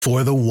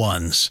For the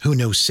ones who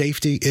know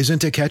safety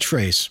isn't a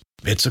catchphrase,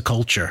 it's a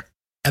culture.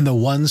 And the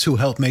ones who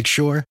help make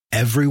sure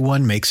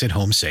everyone makes it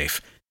home safe.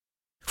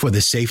 For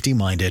the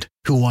safety-minded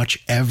who watch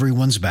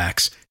everyone's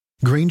backs,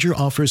 Grainger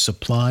offers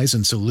supplies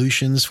and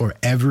solutions for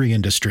every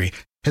industry,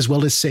 as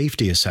well as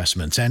safety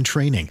assessments and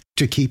training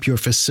to keep your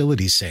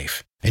facilities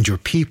safe and your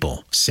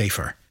people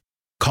safer.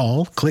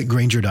 Call, click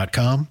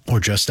Grainger.com, or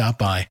just stop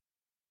by.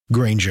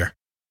 Grainger,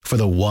 for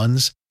the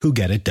ones who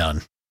get it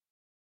done.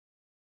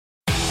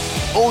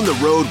 Own the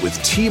road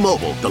with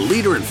T-Mobile, the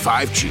leader in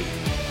 5G.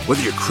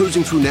 Whether you're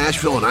cruising through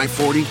Nashville on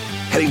I-40,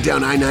 heading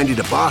down I-90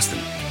 to Boston,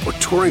 or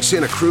touring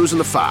Santa Cruz in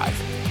the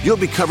 5, you'll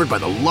be covered by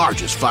the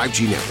largest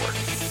 5G network.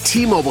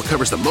 T-Mobile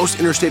covers the most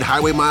interstate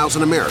highway miles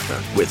in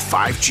America with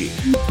 5G.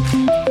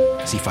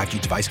 See 5G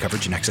device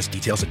coverage and access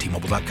details at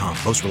T-Mobile.com.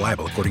 Most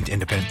reliable according to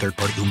independent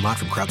third-party Ookla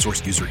from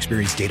crowdsourced user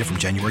experience data from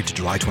January to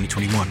July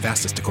 2021.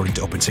 Fastest according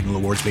to Open Signal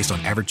Awards based on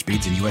average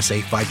speeds in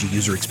USA. 5G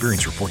user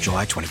experience report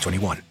July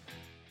 2021.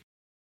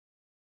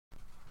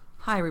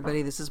 Hi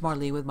everybody, this is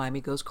Marlene with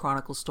Miami Ghost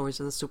Chronicles Stories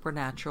of the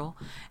Supernatural,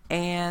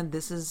 and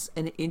this is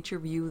an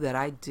interview that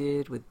I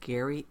did with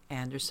Gary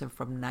Anderson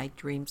from Night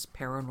Dreams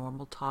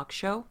Paranormal Talk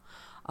Show.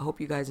 I hope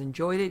you guys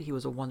enjoyed it. He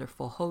was a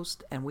wonderful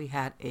host, and we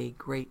had a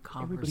great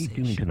conversation. What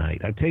are you doing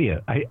tonight? I tell you,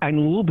 I'm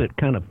a little bit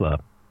kind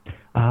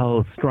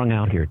of strung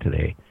out here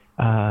today.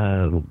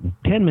 10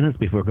 minutes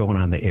before going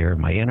on the air,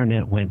 my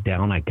internet went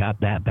down. I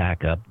got that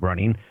back up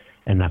running.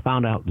 And I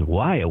found out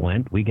why it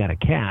went. We got a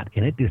cat,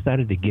 and it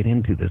decided to get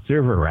into the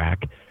server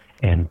rack,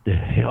 and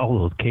all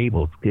those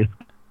cables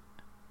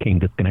came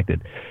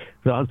disconnected.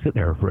 So I was sitting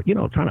there,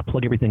 trying to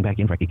plug everything back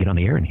in so I could get on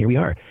the air, and here we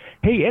are.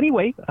 Hey,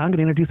 anyway, I'm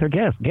going to introduce our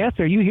guest. Guest,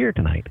 are you here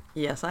tonight?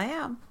 Yes, I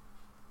am.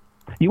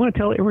 You want to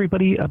tell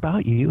everybody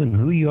about you and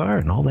who you are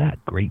and all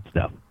that great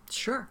stuff?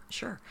 Sure.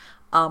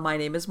 My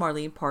name is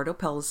Marlene Pardo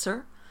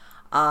Pellicer.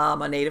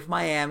 I'm a native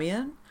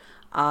Miamian.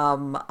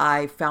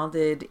 I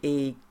founded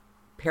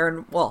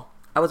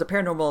I was a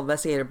paranormal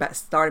investigator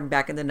starting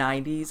back in the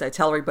 90s. I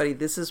tell everybody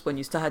this is when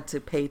you still had to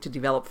pay to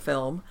develop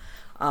film.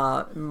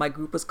 My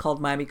group was called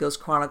Miami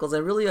Ghost Chronicles,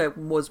 and really I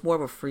was more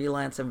of a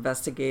freelance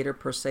investigator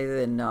per se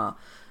than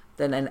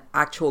an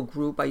actual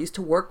group. I used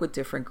to work with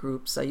different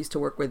groups. I used to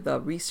work with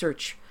the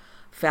Research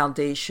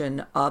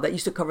Foundation that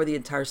used to cover the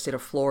entire state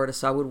of Florida,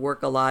 so I would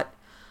work a lot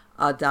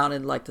down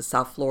in like the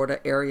South Florida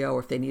area, or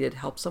if they needed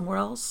help somewhere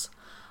else.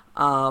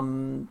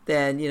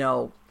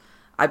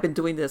 I've been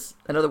doing this,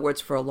 in other words,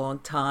 for a long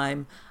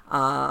time.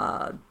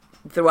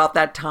 Throughout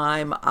that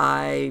time,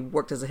 I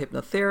worked as a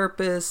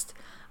hypnotherapist,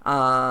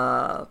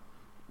 and,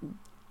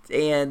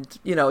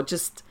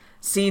 just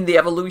seeing the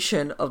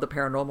evolution of the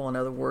paranormal, in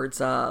other words.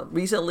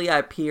 Recently, I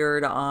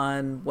appeared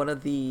on one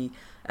of the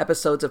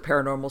episodes of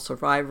Paranormal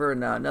Survivor,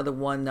 and another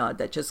one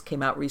that just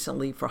came out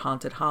recently for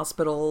Haunted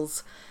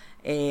Hospitals.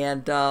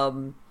 And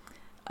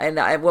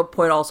at one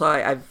point also,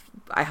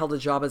 I held a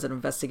job as an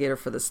investigator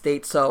for the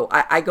state. So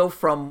I go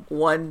from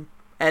one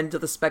end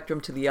of the spectrum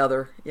to the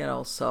other,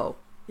 so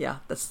yeah,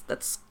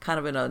 that's kind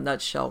of in a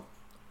nutshell,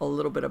 a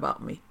little bit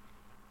about me.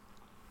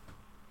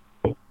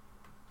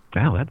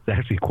 Wow, that's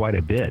actually quite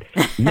a bit.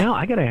 Now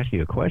I got to ask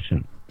you a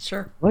question.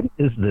 Sure. What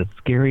is the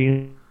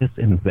scariest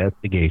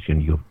investigation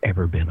you've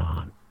ever been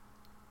on?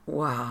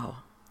 Wow.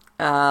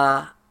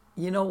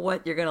 You know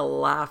what? You're going to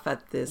laugh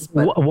at this,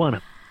 but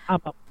One. How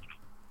about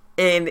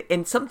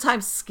And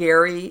sometimes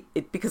scary,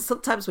 because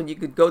sometimes when you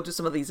could go do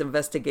some of these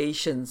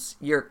investigations,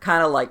 you're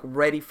kind of like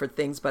ready for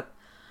things. But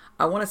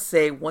I want to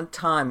say one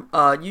time,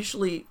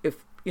 usually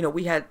if,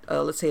 we had,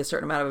 let's say a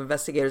certain amount of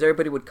investigators,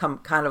 everybody would come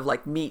kind of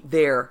like meet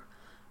there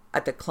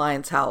at the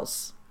client's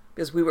house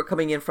because we were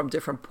coming in from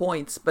different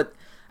points. But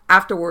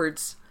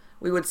afterwards,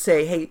 we would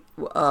say, hey,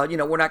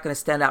 we're not going to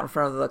stand out in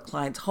front of the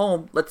client's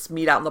home. Let's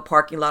meet out in the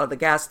parking lot of the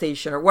gas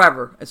station or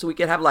wherever. And so we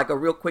could have like a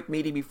real quick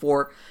meeting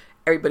before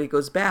everybody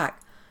goes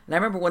back. And I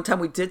remember one time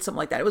we did something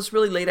like that. It was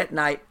really late at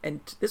night,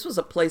 and this was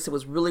a place that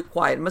was really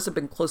quiet. It must have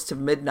been close to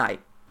midnight,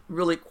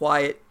 really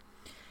quiet.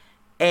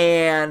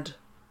 And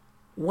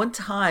one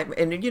time,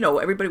 and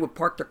everybody would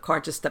park their car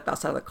and just step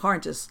outside of the car,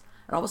 and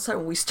all of a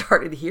sudden we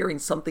started hearing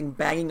something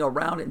banging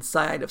around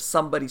inside of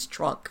somebody's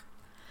trunk.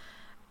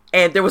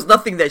 And there was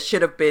nothing that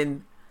should have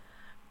been,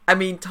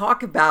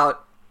 talk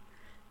about,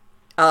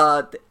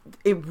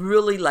 it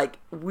really, like,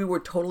 we were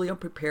totally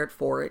unprepared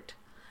for it.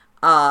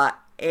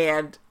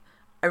 And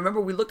I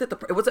remember we looked at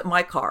it wasn't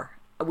my car.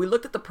 We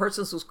looked at the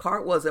person whose car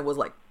it was and was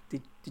like,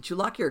 did you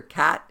lock your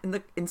cat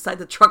inside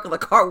the trunk of the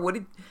car?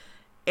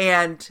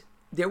 And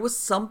there was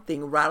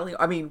something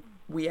rattling.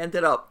 We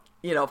ended up,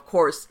 of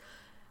course,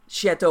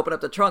 she had to open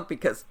up the trunk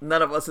because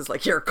none of us is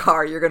like, your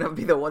car, you're going to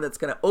be the one that's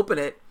going to open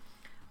it.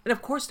 And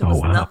of course, there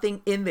was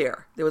nothing in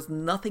there. There was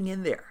nothing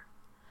in there.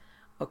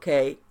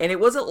 Okay. And it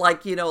wasn't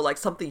like, like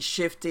something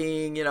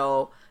shifting,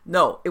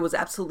 no, it was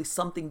absolutely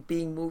something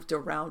being moved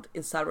around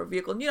inside of her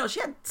vehicle. And, she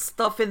had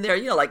stuff in there,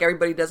 like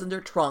everybody does in their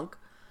trunk.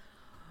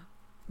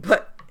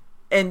 But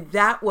And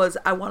that was,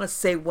 I want to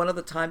say, one of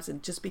the times,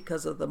 and just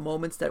because of the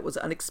moments that was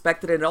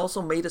unexpected, and it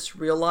also made us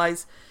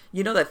realize,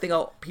 that thing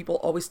people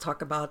always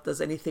talk about,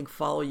 does anything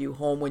follow you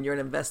home when you're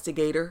an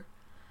investigator?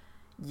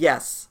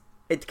 Yes,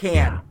 it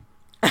can.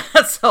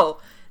 Yeah. So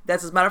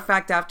that's, as a matter of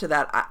fact, after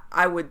that,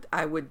 I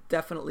would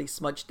definitely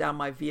smudge down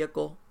my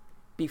vehicle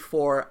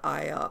before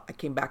I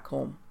came back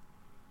home.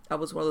 That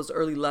was one of those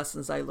early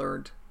lessons I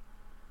learned.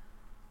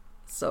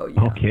 So,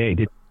 yeah. Okay.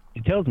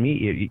 It tells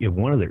me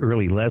one of the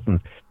early lessons.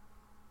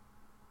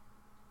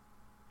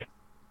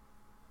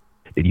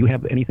 Did you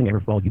have anything ever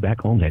follow you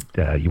back home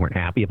that you weren't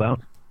happy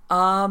about?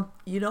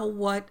 You know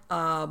what?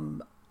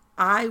 I'm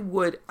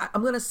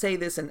going to say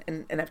this,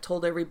 and I've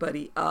told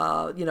everybody,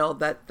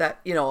 that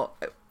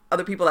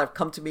other people that have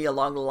come to me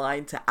along the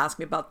line to ask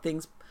me about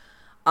things.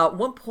 At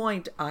one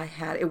point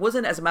it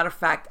wasn't, as a matter of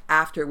fact,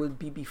 after, it would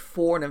be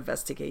before an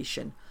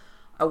investigation.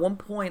 At one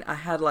point I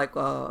had like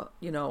a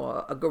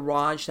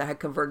garage that had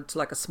converted to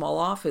like a small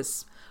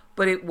office,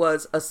 but it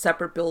was a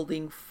separate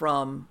building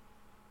from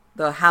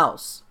the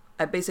house.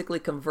 I basically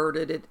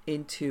converted it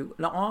into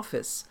an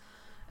office.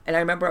 And I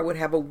remember I would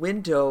have a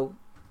window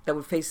that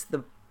would face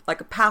like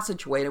a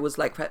passageway, and it was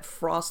like that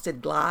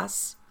frosted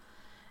glass.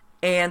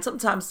 And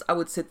sometimes I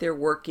would sit there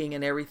working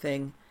and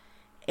everything,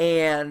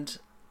 and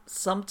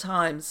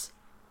sometimes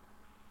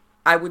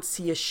I would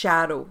see a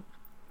shadow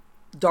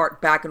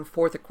dart back and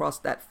forth across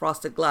that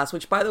frosted glass,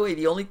 which, by the way,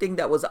 the only thing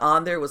that was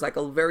on there was like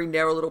a very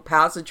narrow little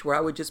passage where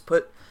I would just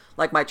put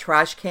like my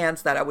trash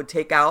cans that I would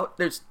take out.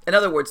 In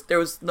other words, there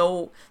was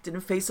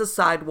didn't face a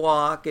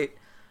sidewalk.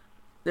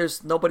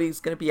 There's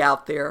nobody's going to be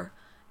out there.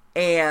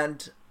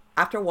 And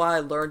after a while, I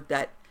learned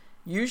that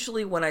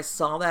usually when I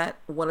saw that,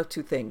 one of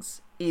two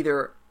things: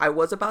 either I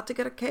was about to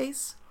get a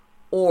case,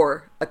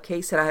 or a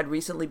case that I had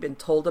recently been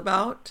told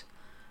about,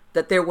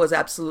 that there was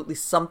absolutely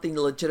something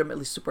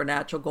legitimately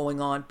supernatural going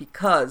on,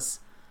 because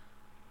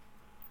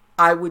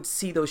I would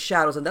see those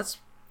shadows. And that's,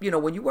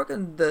 when you work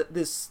in doing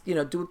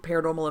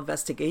paranormal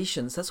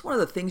investigations, that's one of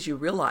the things you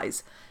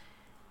realize.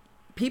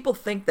 People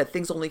think that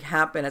things only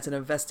happen as an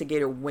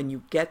investigator when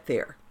you get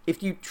there.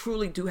 If you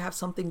truly do have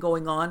something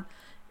going on,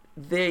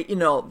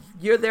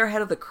 you're there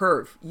ahead of the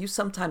curve. You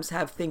sometimes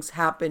have things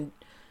happen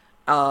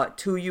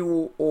to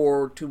you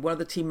or to one of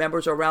the team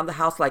members or around the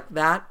house like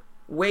that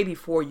way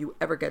before you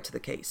ever get to the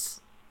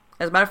case.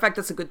 As a matter of fact,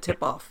 that's a good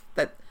tip-off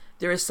that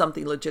there is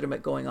something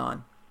legitimate going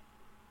on.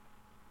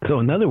 So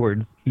in other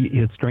words,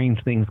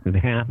 strange things could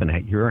happen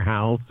at your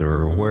house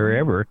or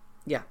wherever.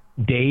 Yeah.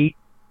 Days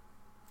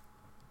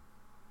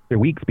or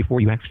weeks before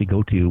you actually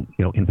go to,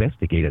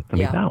 investigate at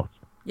somebody's house.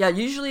 Yeah,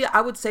 usually I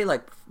would say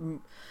like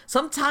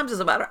sometimes,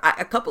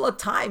 a couple of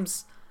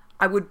times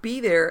I would be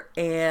there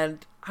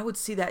and I would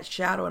see that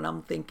shadow, and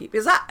I'm thinking,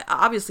 because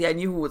obviously I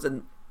knew it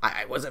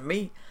wasn't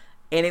me.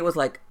 And it was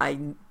like,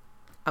 I'm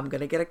going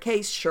to get a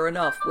case. Sure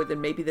enough, within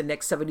maybe the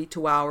next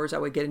 72 hours, I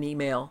would get an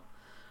email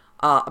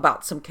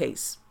about some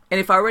case. And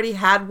if I already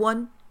had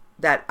one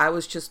that I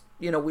was just,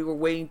 we were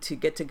waiting to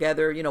get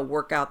together,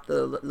 work out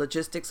the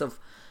logistics of,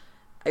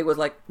 it was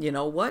like,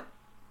 what?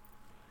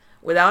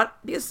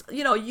 Because,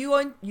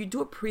 you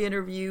do a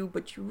pre-interview,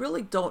 but you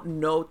really don't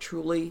know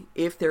truly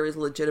if there is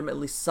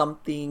legitimately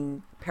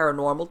something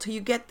paranormal till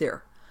you get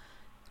there.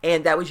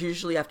 And that was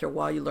usually after a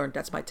while you learned,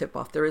 that's my tip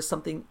off. There is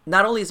something,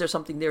 not only is there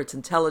something there, it's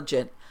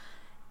intelligent,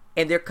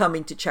 and they're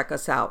coming to check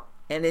us out.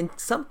 And in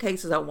some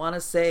cases, I want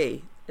to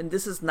say, and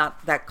this is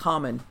not that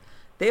common,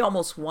 they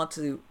almost want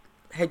to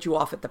head you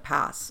off at the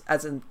pass,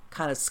 as in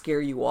kind of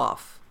scare you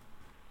off.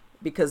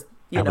 Because,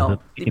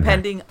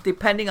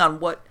 depending on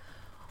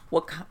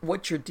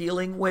what you're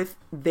dealing with,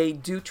 they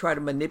do try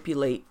to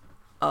manipulate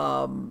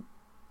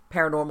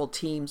paranormal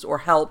teams or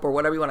help or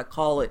whatever you want to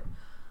call it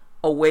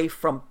away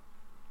from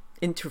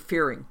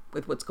interfering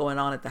with what's going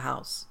on at the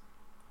house.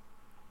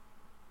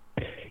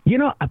 I'm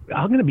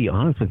going to be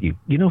honest with you.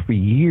 For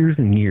years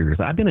and years,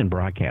 I've been in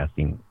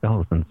broadcasting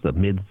since the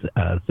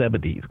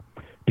mid-'70s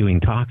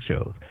doing talk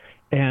shows.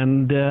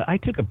 And I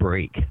took a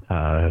break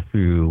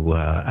through,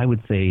 I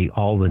would say,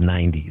 all the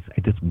 90s.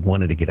 I just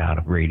wanted to get out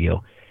of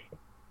radio.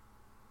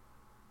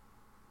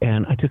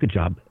 And I took a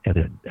job as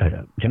a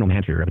general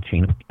manager of a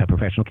chain of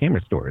professional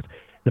camera stores.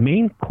 The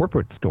main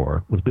corporate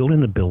store was built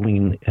in the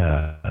building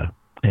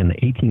in the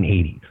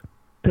 1880s.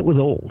 It was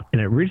old.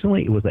 And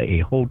originally it was a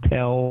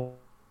hotel.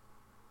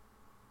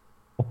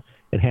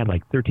 It had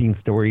like 13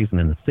 stories. And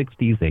in the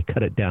 60s, they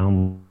cut it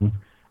down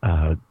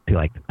to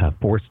like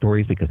 4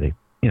 stories because it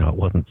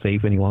wasn't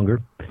safe any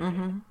longer.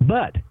 Mm-hmm.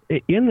 But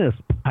in this,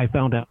 I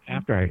found out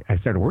after I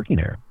started working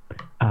there,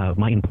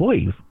 my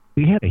employees,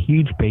 we had a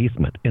huge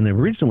basement. And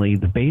originally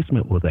the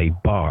basement was a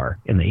bar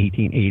in the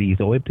 1880s,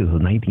 all up to the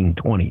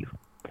 1920s.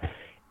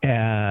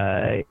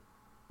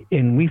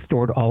 And we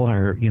stored all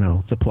our,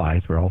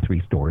 supplies for all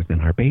 3 stores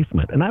in our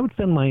basement. And I would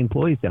send my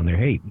employees down there,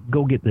 hey,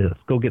 go get this,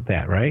 go get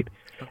that, right?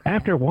 Okay.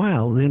 After a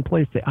while, the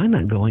employees say, I'm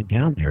not going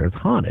down there. It's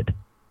haunted.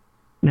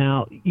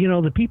 Now,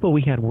 the people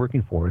we had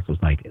working for us was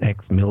like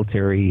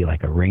ex-military,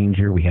 like a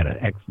ranger. We had an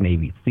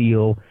ex-Navy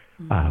SEAL.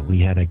 Mm-hmm. We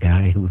had a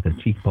guy who was a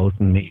chief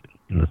bosun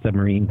in the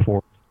submarine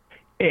force.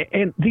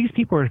 And these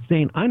people are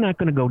saying, I'm not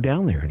going to go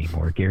down there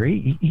anymore,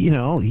 Gary.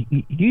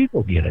 You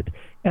go get it.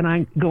 And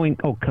I'm going,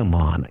 oh, come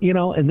on.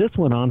 And this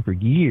went on for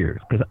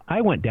years because I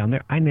went down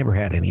there. I never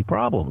had any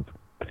problems.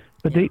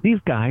 But these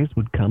guys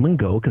would come and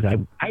go because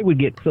I would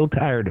get so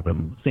tired of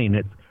them saying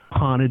it's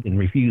haunted and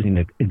refusing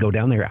to go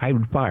down there. I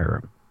would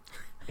fire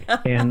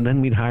them. And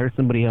then we'd hire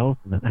somebody else.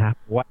 And then after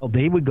a while,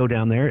 they would go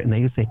down there and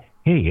they would say,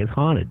 hey, it's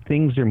haunted.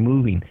 Things are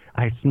moving.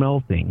 I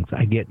smell things.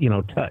 I get,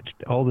 touched.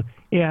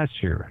 Yeah,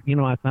 sure.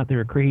 I thought they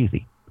were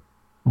crazy.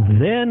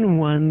 Then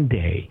one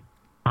day,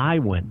 I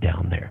went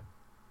down there.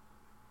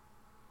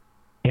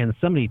 And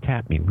somebody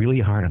tapped me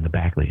really hard on the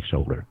back of the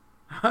shoulder.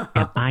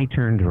 And I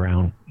turned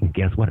around, and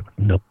guess what?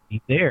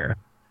 Nobody there.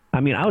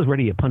 I mean, I was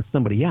ready to punch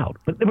somebody out,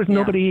 but there was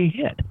nobody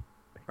hit.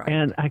 Right.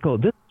 And I go,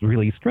 this is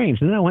really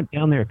strange. And then I went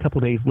down there a couple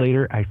of days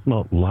later. I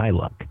smelled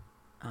lilac.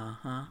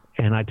 Uh-huh.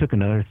 And I took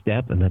another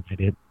step, and then I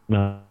didn't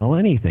smell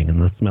anything,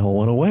 and the smell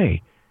went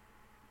away.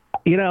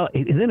 And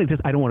then it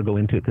just, I don't want to go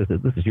into it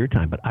because this is your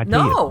time, but let me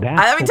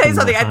tell you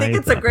something. I think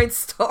it's a great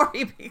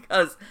story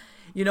because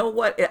you know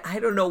what? I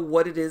don't know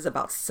what it is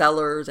about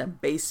cellars and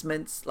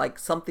basements, like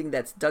something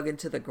that's dug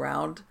into the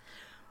ground,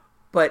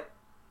 but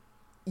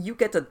you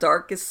get the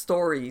darkest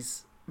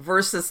stories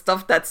versus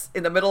stuff that's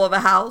in the middle of a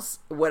house,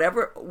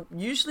 whatever.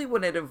 Usually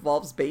when it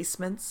involves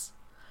basements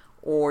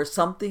or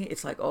something,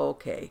 it's like, oh,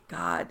 okay,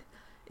 God,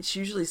 it's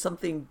usually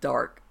something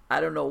dark. I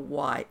don't know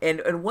why.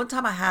 And one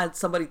time I had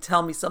somebody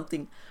tell me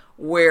something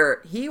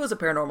where he was a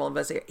paranormal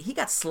investigator. He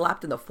got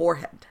slapped in the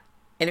forehead,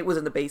 and it was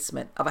in the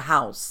basement of a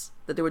house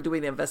that they were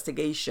doing the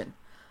investigation.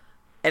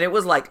 And it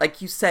was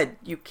like you said,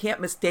 you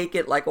can't mistake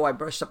it like, oh, I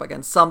brushed up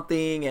against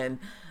something. And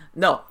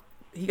no,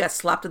 he got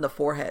slapped in the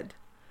forehead.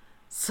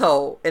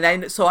 So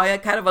I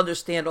kind of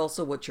understand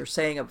also what you're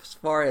saying as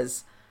far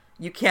as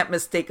you can't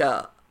mistake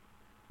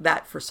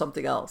that for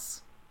something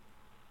else.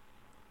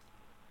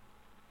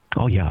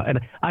 Oh, yeah. And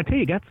I tell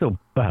you, it got so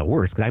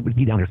worse because I would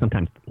be down there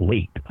sometimes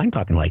late. I'm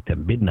talking like to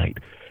midnight.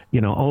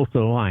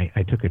 Also, I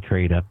took a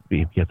trade up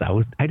because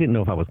I didn't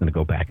know if I was going to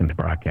go back into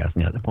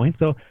broadcasting at the point.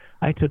 So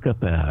I took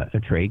up a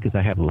trade because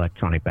I have an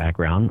electronic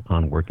background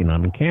on working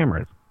on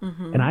cameras.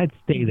 Mm-hmm. And I'd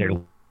stay there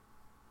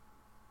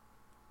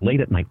late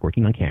at night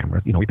working on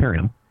cameras, repairing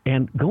them.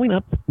 And going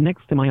up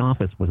next to my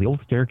office was the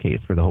old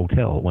staircase for the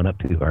hotel. It went up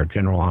to our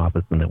general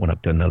office and it went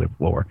up to another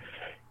floor.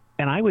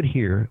 And I would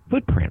hear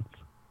footprints.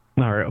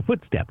 Or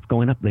footsteps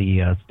going up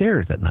the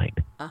stairs at night.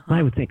 Uh-huh. And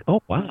I would think,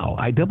 oh, wow,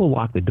 I double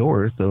locked the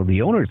doors so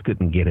the owners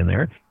couldn't get in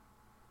there.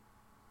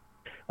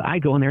 I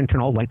go in there and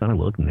turn all the lights on and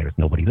look, and there's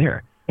nobody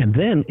there. And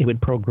then it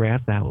would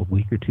progress out a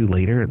week or two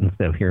later,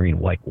 instead of hearing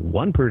like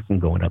one person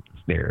going up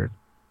the stairs,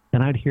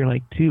 then I'd hear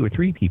like 2 or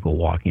 3 people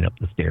walking up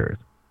the stairs.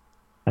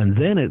 And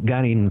then it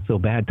got even so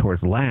bad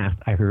towards last,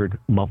 I heard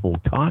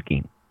muffled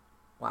talking.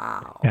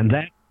 Wow. And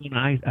that's when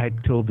I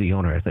told the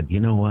owner, I said,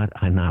 you know what,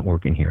 I'm not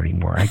working here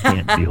anymore. I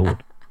can't deal with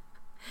it.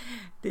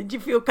 Did you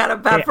feel kind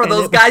of bad for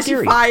those guys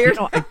you fired?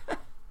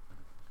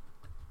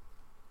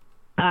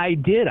 I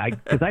did.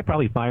 Because I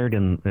probably fired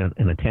in a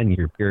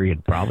 10-year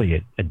period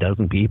probably a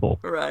dozen people.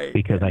 Right.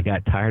 Because I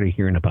got tired of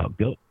hearing about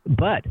ghosts.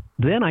 But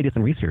then I did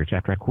some research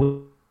after I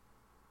quit.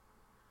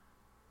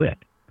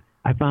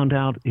 I found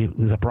out it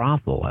was a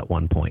brothel at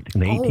one point in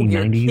the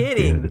 1890s. You're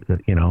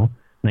kidding.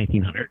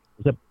 1900s.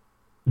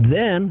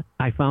 Then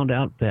I found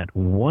out that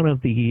one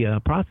of the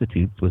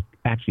prostitutes was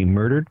actually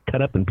murdered,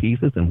 cut up in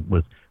pieces, and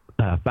was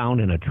found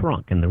in a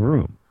trunk in the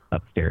room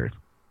upstairs.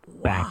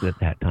 Wow. Back at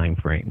that time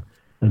frame.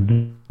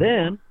 And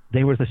then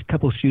there was a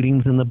couple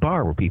shootings in the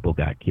bar where people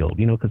got killed,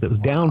 because it was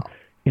down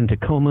in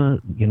Tacoma,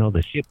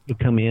 the ship would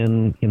come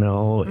in,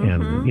 mm-hmm.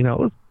 and, it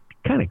was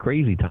kind of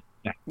crazy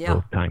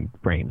those time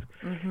frames.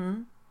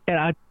 Mm-hmm. And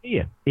I tell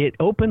you, it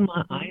opened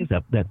my eyes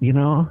up that,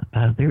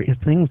 there is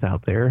things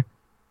out there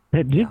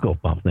that did go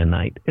bump in the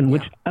night, and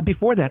which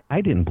before that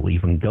I didn't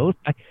believe in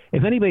ghosts.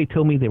 If anybody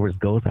told me there was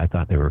ghosts, I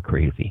thought they were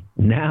crazy.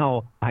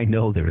 Now I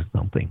know there's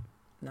something.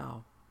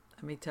 No,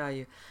 let me tell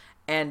you.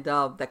 And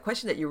that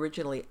question that you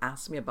originally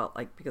asked me about,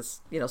 like,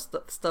 because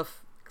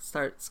stuff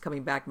starts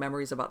coming back,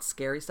 memories about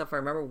scary stuff. I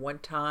remember one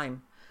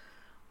time,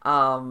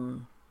 I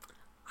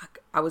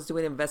was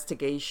doing an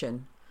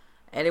investigation,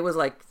 and it was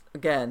like,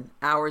 again,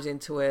 hours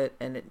into it,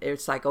 and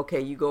it's like, okay,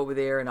 you go over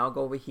there and I'll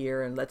go over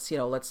here, and let's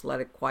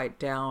let it quiet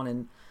down.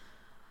 And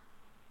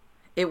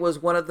it was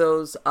one of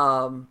those,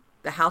 the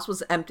house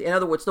was empty. In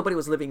other words, nobody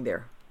was living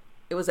there.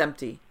 It was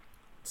empty.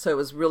 So it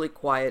was really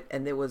quiet.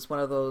 And it was one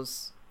of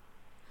those,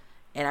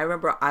 and I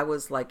remember I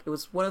was like, it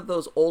was one of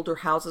those older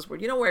houses where,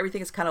 where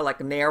everything is kind of like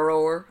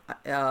narrower.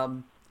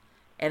 And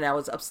I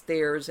was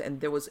upstairs,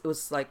 and it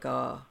was like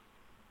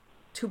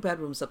 2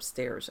 bedrooms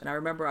upstairs. And I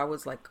remember I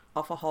was like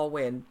off a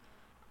hallway, and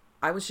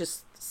I was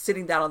just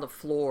sitting down on the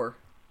floor,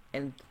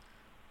 and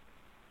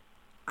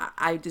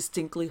I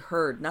distinctly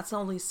heard not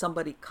only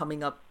somebody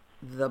coming up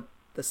the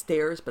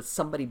stairs, but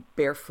somebody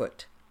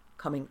barefoot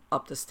coming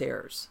up the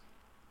stairs.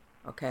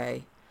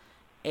 Okay.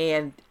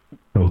 And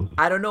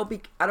I don't know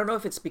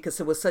if it's because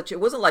it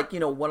wasn't like,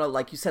 one of,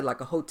 like you said,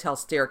 like a hotel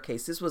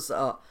staircase. This was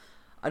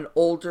an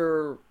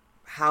older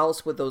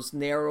house with those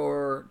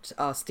narrower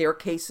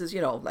staircases,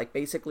 like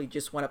basically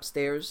just went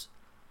upstairs.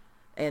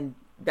 And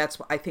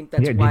I think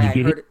that's why I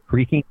heard it.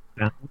 Creaking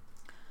sound?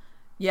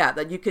 Yeah,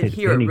 that you could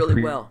hear it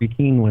really well.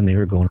 Creaking when they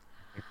were going.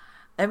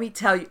 Let me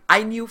tell you,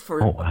 I knew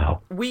Oh,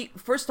 wow.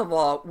 first of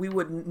all,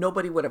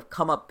 nobody would have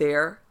come up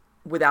there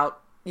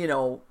without,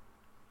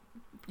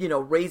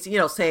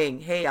 raising, saying,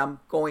 hey, I'm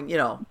going,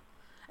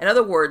 In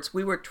other words,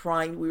 we were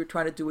trying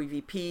to do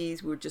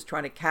EVPs. We were just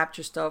trying to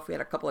capture stuff. We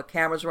had a couple of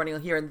cameras running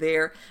here and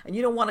there, and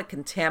you don't want to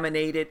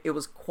contaminate it. It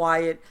was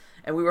quiet,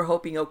 and we were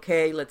hoping,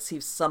 okay, let's see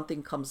if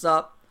something comes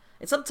up.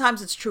 And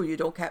sometimes it's true, you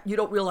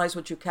don't realize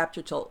what you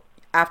captured till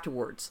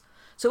afterwards.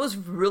 So it was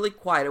really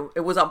quiet.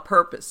 It was on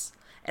purpose.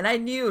 And I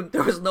knew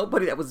there was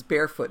nobody that was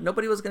barefoot.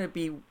 Nobody was going to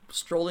be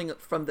strolling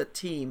from the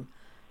team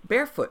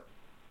barefoot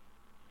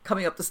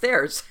coming up the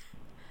stairs.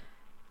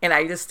 And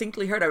I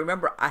distinctly heard, I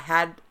remember I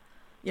had,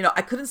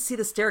 I couldn't see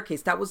the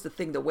staircase. That was the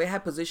thing. The way I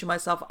positioned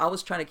myself, I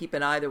was trying to keep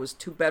an eye. There was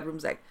 2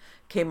 bedrooms that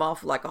came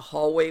off like a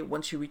hallway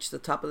once you reach the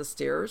top of the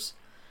stairs.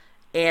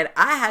 And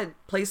I had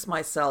placed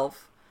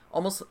myself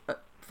almost,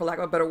 for lack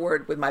of a better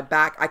word, with my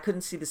back. I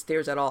couldn't see the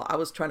stairs at all. I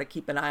was trying to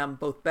keep an eye on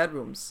both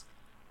bedrooms.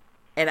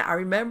 And I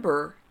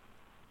remember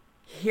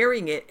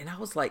hearing it, and I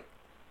was like,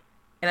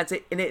 and I'd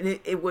say,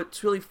 and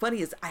what's really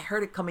funny is I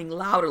heard it coming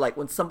louder, like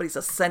when somebody's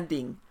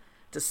ascending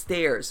the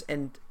stairs.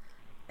 And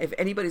if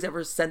anybody's ever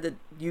ascended,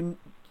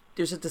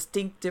 there's a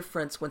distinct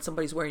difference when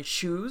somebody's wearing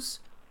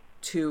shoes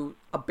to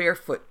a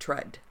barefoot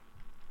tread.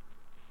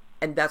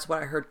 And that's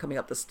what I heard coming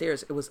up the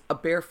stairs. It was a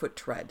barefoot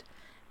tread.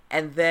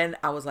 And then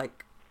I was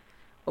like,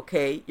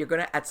 okay,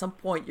 at some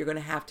point, you're going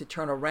to have to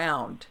turn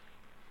around.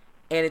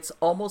 And it's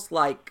almost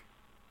like,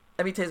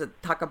 let me tell you,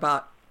 talk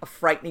about a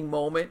frightening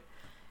moment,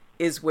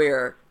 is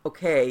where,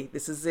 okay,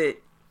 this is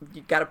it.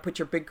 You got to put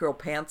your big girl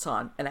pants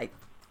on. And I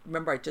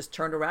remember I just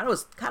turned around. It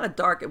was kind of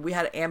dark, and we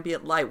had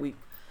ambient light. And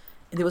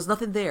there was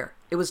nothing there.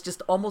 It was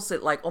just almost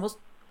like when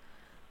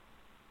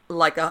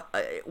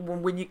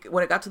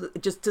it got to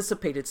it just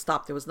dissipated,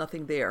 stopped. There was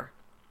nothing there.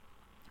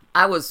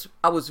 I was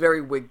very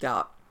wigged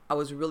out. I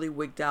was really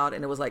wigged out,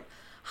 and it was like,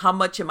 how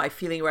much am I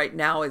feeling right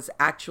now is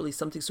actually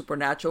something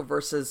supernatural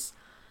versus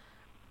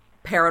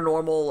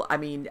paranormal? I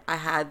mean, I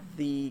had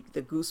the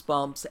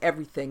goosebumps,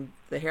 everything.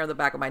 The hair on the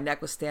back of my neck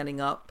was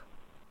standing up.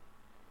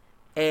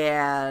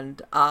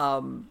 And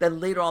then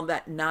later on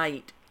that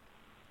night,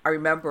 I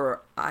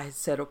remember I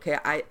said, okay,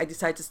 I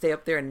decided to stay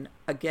up there. And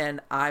again,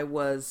 I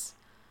wasn't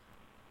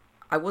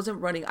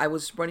running. I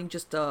was running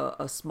just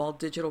a small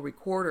digital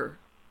recorder.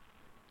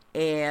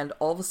 And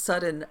all of a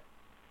sudden,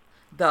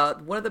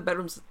 one of the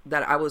bedrooms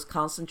that I was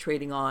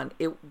concentrating on,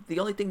 the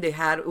only thing they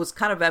had, it was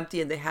kind of empty,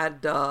 and they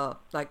had the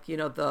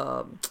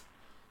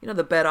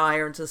bed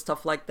irons and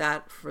stuff like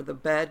that for the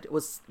bed.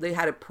 They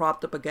had it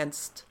propped up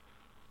against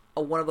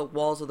one of the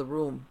walls of the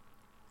room,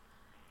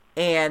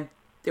 and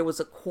there was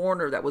a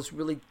corner that was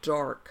really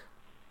dark.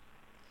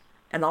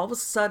 And all of a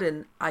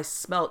sudden, I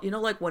smelled,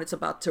 like when it's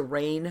about to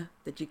rain,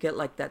 that you get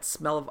like that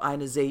smell of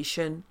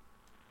ionization.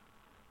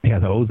 Yeah,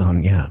 the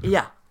ozone. Yeah.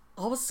 Yeah.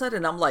 All of a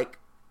sudden, I'm like,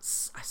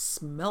 I'm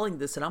smelling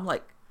this, and I'm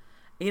like,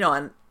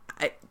 and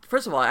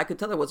first of all, I could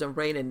tell it wasn't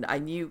rain, and I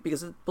knew,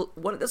 because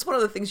that's one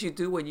of the things you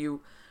do when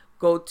you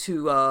go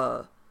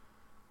to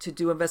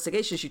do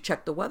investigations. You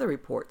check the weather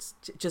reports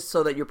just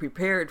so that you're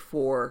prepared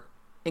for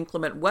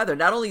inclement weather,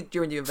 not only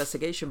during the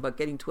investigation, but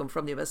getting to and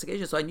from the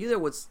investigation. So I knew there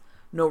was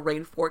no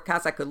rain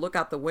forecast. I could look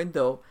out the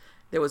window.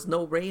 There was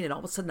no rain, and all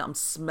of a sudden I'm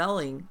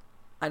smelling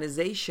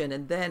ionization,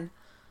 and then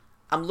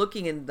I'm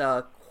looking in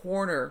the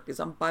corner because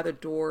I'm by the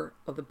door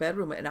of the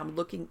bedroom, and I'm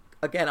looking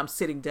again. I'm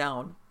sitting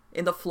down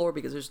in the floor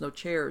because there's no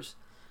chairs,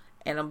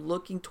 and I'm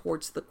looking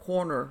towards the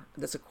corner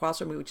that's across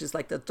from me, which is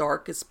like the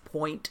darkest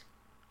point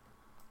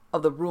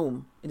of the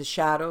room in the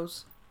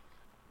shadows,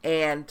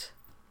 and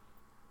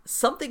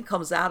something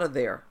comes out of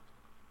there.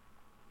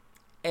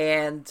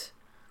 And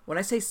when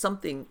I say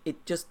something,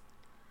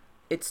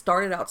 it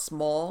started out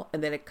small,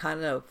 and then it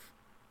kind of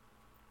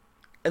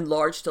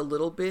enlarged a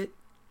little bit,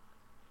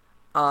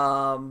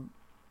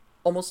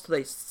 almost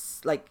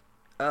like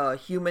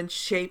human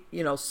shape,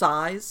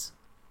 size.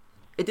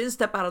 It didn't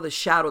step out of the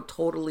shadow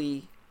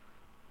totally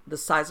the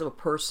size of a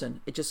person.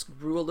 It just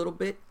grew a little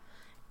bit.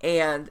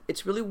 And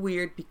it's really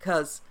weird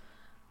because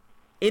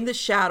in the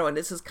shadow, and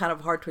this is kind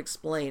of hard to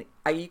explain,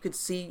 you could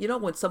see,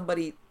 when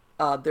somebody,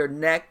 their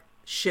neck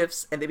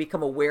shifts and they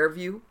become aware of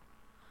you.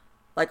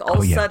 Like all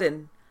of a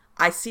sudden,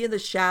 I see in the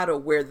shadow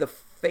where the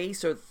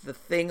face or the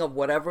thing of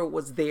whatever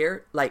was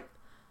there, like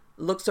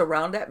looks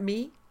around at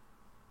me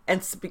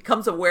and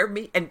becomes aware of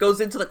me and goes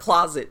into the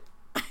closet.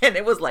 And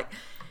it was like,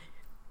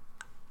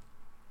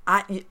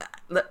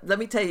 let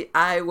me tell you,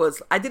 I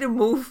didn't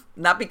move,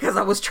 not because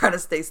I was trying to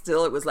stay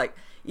still. It was like,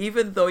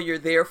 even though you're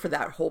there for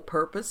that whole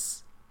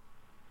purpose,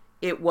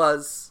 it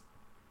was,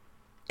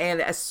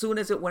 and as soon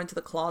as it went into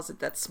the closet,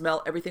 that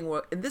smell, everything,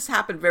 and this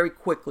happened very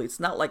quickly. It's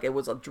not like it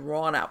was a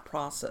drawn out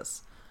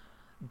process.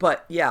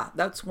 But yeah,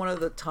 that's one of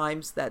the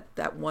times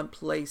that one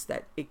place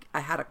that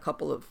I had a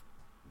couple of,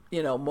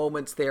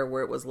 moments there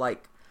where it was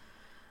like,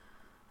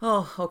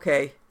 Oh,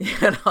 okay.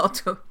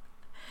 Tomorrow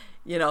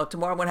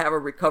I'm gonna have a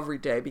recovery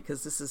day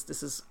because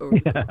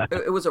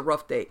it was a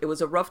rough day. It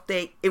was a rough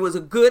day. It was a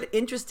good,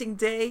 interesting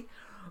day,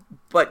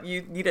 but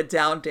you need a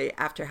down day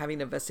after having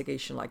an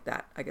investigation like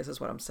that, I guess is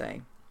what I'm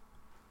saying.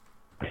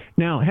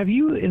 Now, have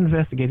you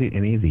investigated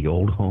any of the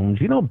old homes?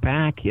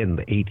 Back in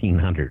the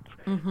 1800s,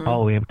 all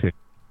the way up to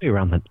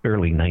around the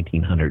early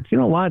 1900s. A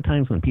lot of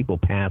times when people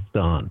passed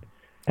on,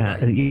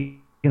 they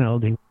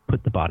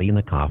put the body in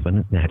the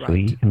coffin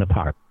naturally in the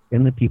park,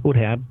 and the people would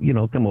have,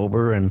 come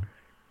over and,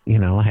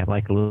 have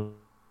like a little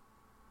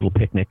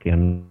picnic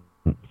and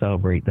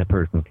celebrate that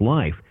person's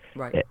life.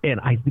 Right. And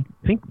I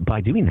think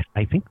by doing that,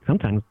 I think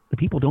sometimes the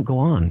people don't go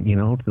on,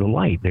 to the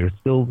light. They're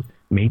still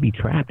maybe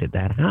trapped at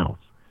that house.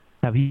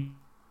 Have you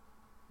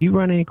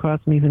run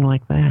across anything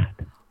like that?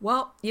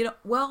 Well,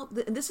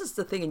 this is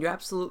the thing, and you're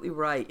absolutely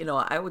right.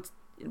 I would,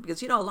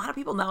 because, a lot of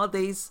people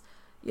nowadays,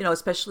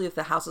 especially if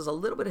the house has a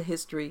little bit of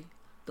history,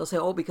 they'll say,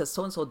 oh, because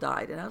so-and-so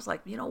died. And I was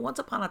like, once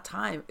upon a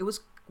time, it was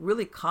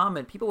really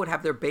common. People would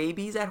have their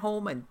babies at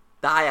home and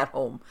die at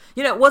home.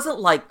 It wasn't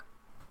like,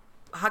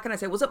 how can I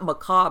say, it wasn't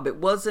macabre. It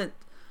wasn't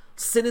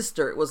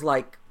sinister. It was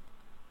like,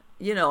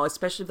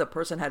 especially if the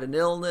person had an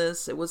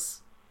illness,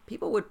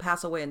 people would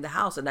pass away in the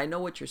house. And I know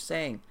what you're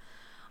saying.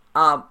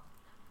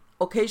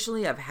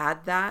 Occasionally I've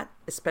had that,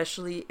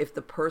 especially if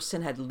the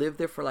person had lived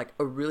there for like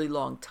a really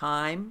long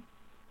time.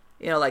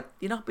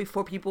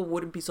 Before people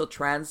wouldn't be so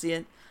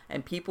transient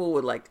and people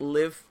would like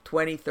live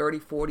 20, 30,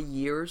 40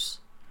 years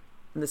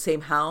in the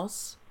same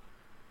house.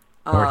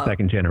 Or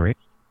second generation.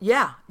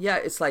 Yeah.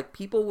 It's like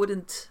people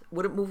wouldn't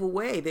move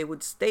away. They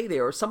would stay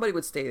there, or somebody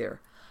would stay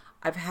there.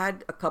 I've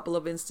had a couple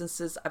of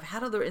instances. I've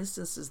had other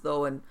instances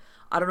though, and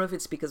I don't know if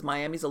it's because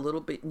Miami's a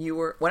little bit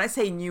newer. When I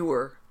say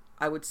newer,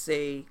 I would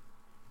say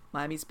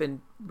Miami's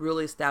been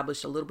really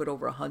established a little bit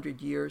over 100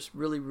 years,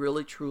 really,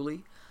 really,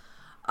 truly.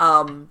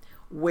 And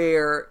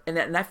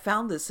I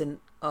found this in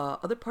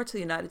other parts of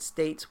the United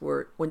States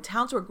where when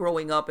towns were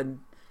growing up and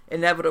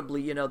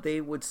inevitably,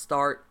 they would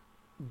start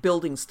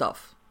building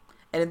stuff.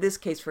 And in this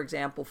case, for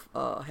example,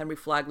 Henry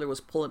Flagler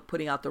was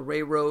putting out the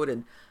railroad,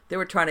 and they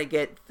were trying to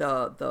get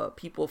the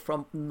people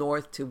from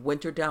north to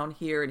winter down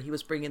here, and he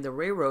was bringing the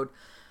railroad.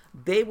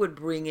 They would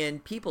bring in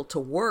people to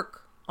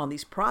work on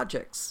these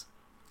projects.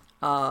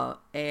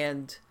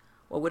 And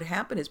what would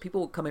happen is people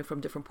would come in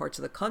from different parts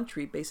of the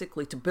country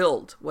basically to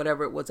build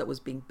whatever it was that was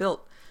being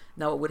built.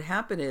 Now, what would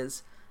happen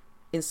is,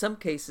 in some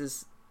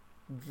cases,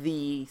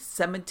 the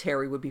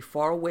cemetery would be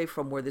far away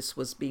from where this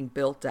was being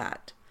built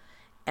at.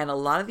 And a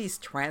lot of these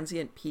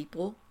transient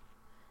people,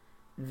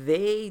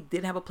 they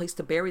didn't have a place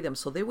to bury them.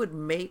 So they would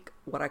make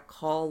what I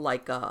call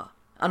like a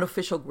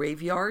unofficial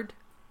graveyard.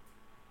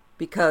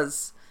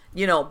 Because,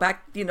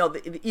 back,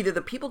 either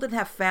the people didn't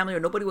have family or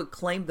nobody would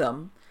claim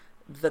them.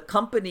 The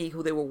company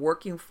who they were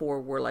working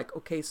for were like,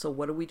 okay, so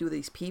what do we do with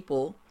these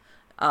people?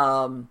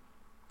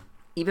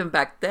 Even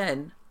back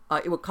then,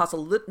 it would cost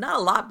not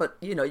a lot, but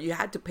you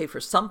had to pay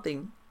for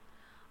something.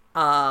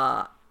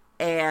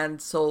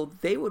 And so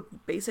they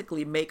would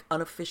basically make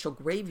unofficial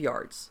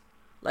graveyards.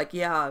 Like,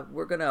 yeah,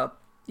 we're gonna,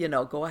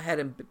 go ahead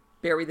and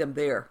bury them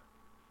there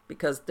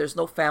because there's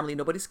no family,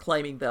 nobody's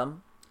claiming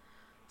them.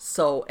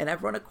 So, and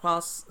I've run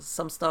across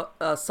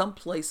some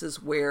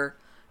places where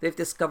they've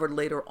discovered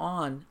later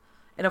on.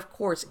 And of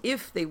course,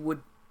 if they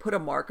would put a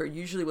marker,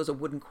 usually it was a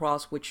wooden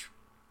cross, which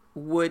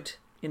would,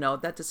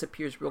 that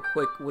disappears real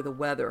quick with the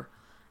weather.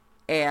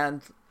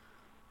 And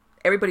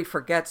everybody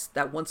forgets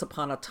that once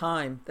upon a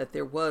time that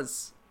there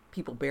was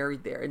people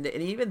buried there. And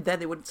even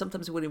then,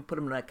 sometimes they wouldn't put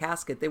them in a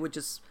casket. They would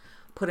just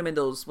put them in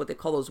those, what they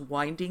call those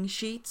winding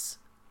sheets.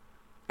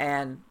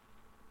 And,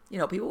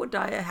 people would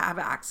die, have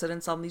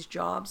accidents on these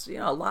jobs.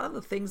 A lot of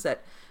the things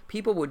that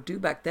people would do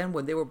back then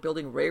when they were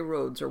building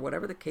railroads or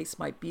whatever the case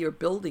might be, or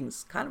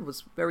buildings, kind of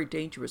was very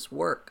dangerous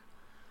work.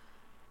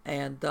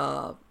 And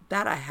that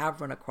I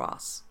have run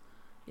across.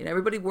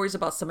 Everybody worries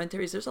about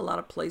cemeteries. There's a lot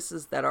of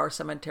places that are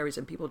cemeteries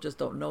and people just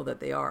don't know that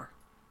they are.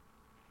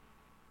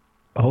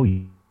 Oh,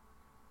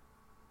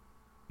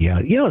 yeah.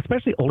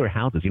 Especially older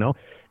houses,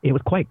 it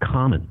was quite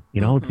common,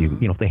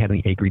 if they had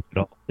any acreage at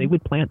all, they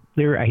would plant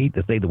their, I hate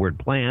to say the word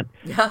plant,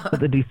 but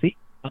the deceased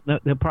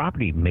the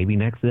property, maybe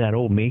next to that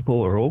old maple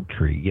or oak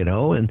tree,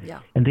 and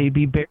they'd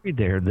be buried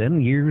there.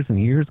 Then years and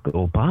years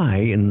go by,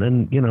 and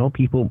then,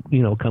 people,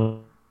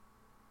 come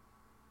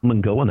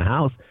and go in the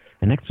house.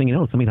 And next thing you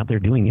know, somebody's out there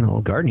doing,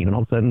 gardening, and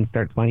all of a sudden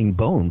starts finding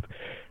bones.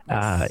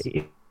 Yes.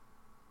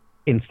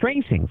 And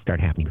strange things start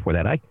happening before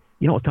that. I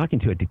was talking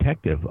to a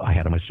detective I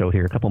had on my show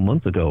here a couple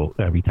months ago,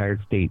 a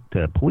retired state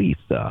police,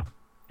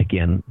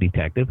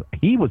 detective.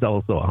 He was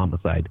also a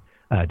homicide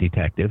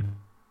detective.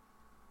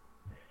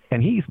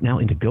 And he's now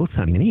into ghost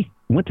hunting. And he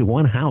went to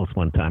one house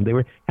one time. They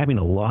were having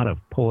a lot of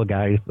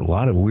poltergeists, a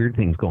lot of weird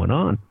things going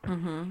on.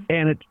 Mm-hmm.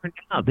 And it turned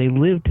out they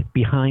lived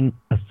behind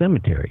a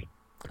cemetery.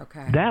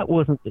 Okay. That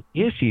wasn't the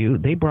issue.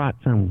 They brought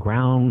some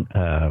ground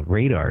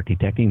radar,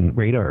 detecting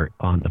radar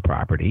on the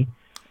property,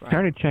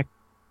 started checking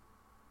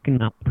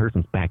out the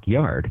person's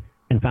backyard,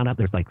 and found out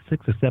there's like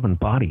 6 or 7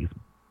 bodies,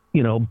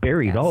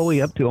 buried all the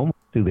way up to almost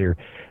to their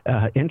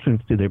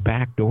entrance to their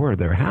back door of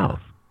their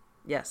house.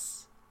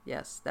 Yes,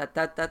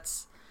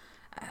 that's.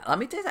 Let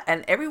me tell you that.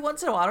 And every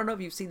once in a while, I don't know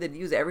if you've seen the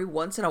news. Every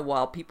once in a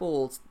while,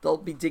 they'll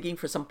be digging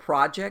for some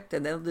project,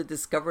 and then they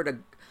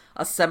discovered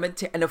a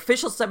cemetery, an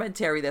official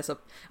cemetery that's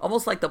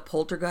almost like the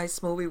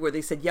Poltergeist movie, where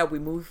they said, yeah,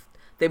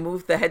 they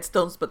moved the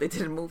headstones, but they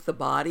didn't move the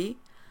body.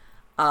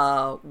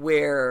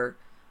 Where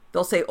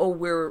they'll say, oh,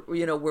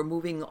 we're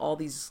moving all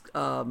these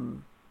all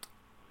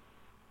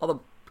the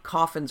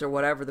coffins or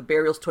whatever, the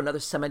burials, to another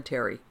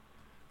cemetery.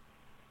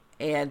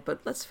 But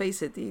let's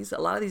face it,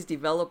 a lot of these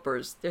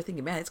developers, they're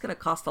thinking, man, it's going to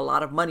cost a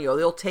lot of money, or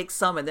they'll take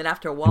some, and then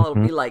after a while,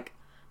 it'll be like,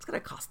 it's going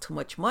to cost too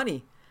much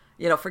money.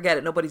 Forget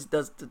it. Nobody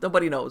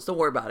knows. Don't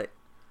worry about it.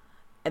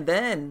 And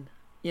then,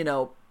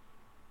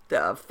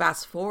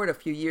 fast forward a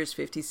few years,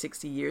 50,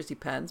 60 years,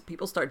 depends.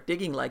 People start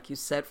digging, like you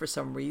said, for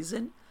some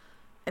reason,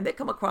 and they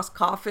come across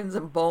coffins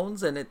and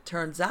bones, and it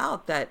turns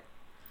out that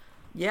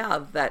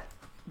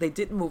they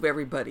didn't move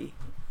everybody.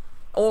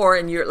 Or,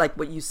 and you're like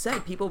what you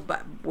said, people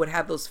would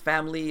have those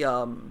family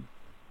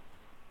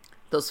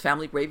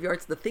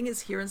graveyards. The thing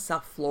is, here in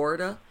South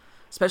Florida,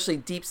 especially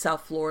deep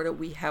South Florida,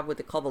 we have what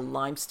they call the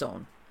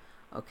limestone,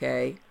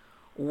 okay?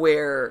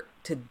 Where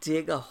to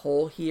dig a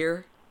hole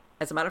here.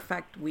 As a matter of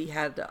fact,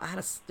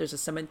 there's a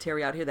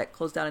cemetery out here that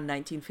closed down in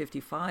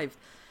 1955.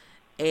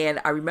 And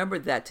I remember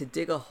that to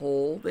dig a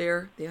hole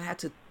there, they had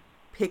to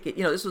pick it.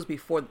 This was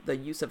before the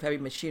use of heavy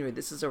machinery.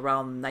 This is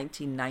around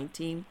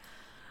 1919.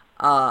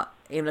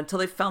 And until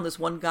they found this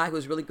one guy who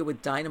was really good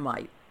with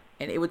dynamite,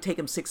 and it would take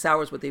him 6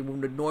 hours, what they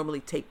would normally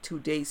take 2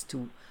 days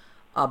to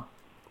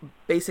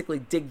basically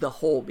dig the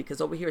hole, because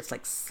over here it's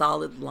like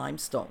solid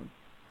limestone,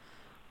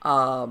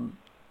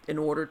 in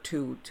order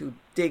to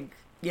dig,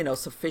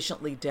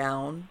 sufficiently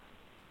down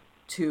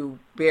to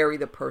bury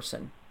the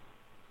person.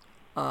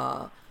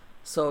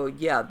 So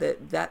yeah,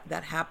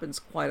 that happens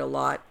quite a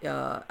lot,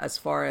 as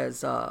far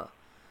as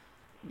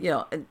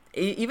and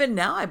even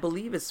now, I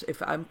believe,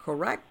 if I'm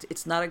correct,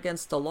 it's not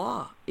against the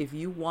law. If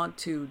you want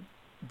to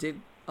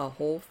dig a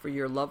hole for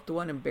your loved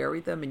one and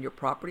bury them in your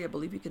property, I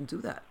believe you can do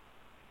that.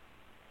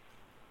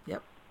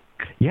 Yep.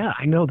 Yeah,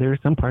 I know there's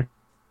some parts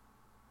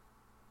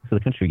of the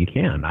country you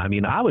can. I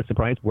mean, I was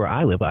surprised where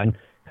I live. I'm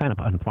kind of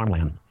on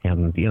farmland,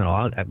 and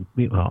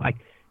I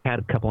had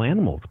a couple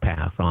animals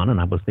pass on,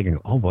 and I was thinking,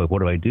 oh boy,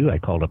 what do I do? I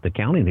called up the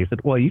county, and they said,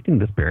 well, you can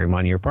just bury them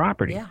on your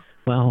property. Yeah.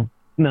 Well,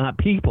 not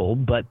people,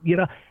 but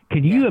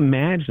can you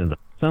imagine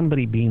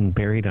somebody being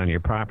buried on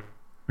your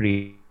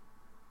property,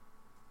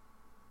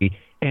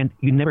 and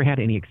you never had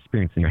any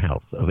experience in your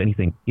house of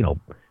anything,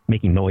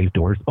 making noise,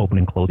 doors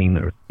opening, closing,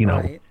 or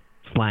right.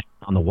 slashing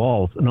on the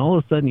walls, and all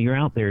of a sudden you're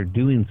out there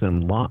doing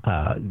some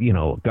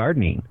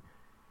gardening,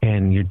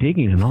 and you're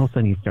digging, and all of a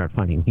sudden you start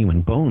finding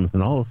human bones,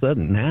 and all of a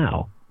sudden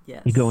now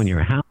you go in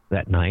your house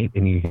that night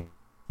and you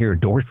hear a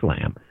door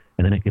slam,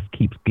 and then it just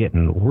keeps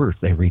getting worse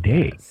every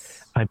day. Yes.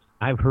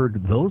 I've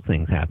heard those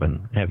things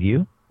happen. Have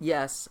you?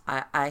 Yes,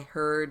 I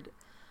heard.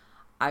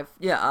 I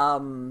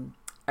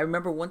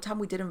remember one time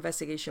we did an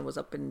investigation. It was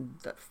up in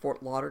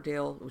Fort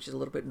Lauderdale, which is a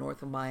little bit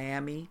north of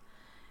Miami,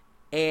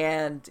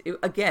 and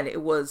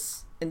it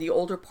was in the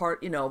older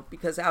part.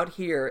 Because out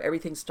here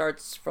everything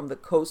starts from the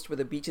coast where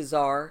the beaches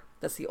are.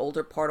 That's the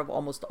older part of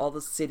almost all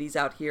the cities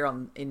out here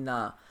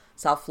in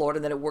South Florida,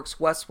 and then it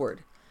works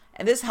westward.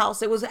 And this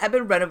house, had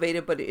been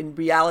renovated, but in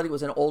reality it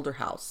was an older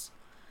house.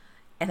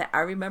 And I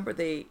remember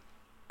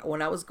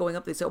when I was going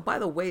up, they said, oh, by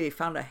the way, they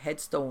found a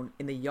headstone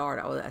in the yard.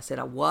 I said,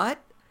 a what?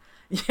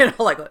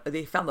 Like,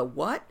 they found a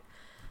what?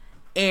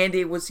 And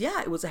it was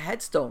a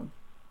headstone.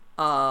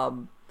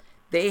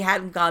 They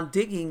hadn't gone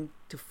digging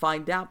to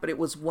find out, but it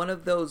was one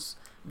of those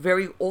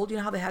very old,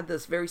 how they had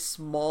this very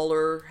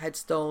smaller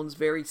headstones,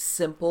 very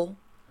simple.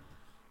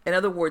 In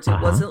other words, it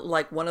wasn't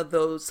like one of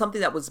those, something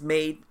that was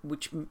made,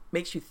 which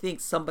makes you think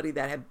somebody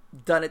that had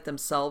done it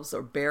themselves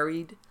or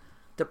buried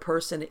the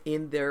person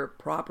in their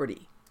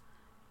property.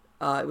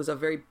 It was a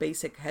very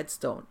basic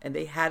headstone, and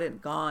they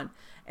hadn't gone,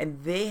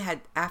 and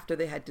after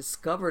they had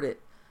discovered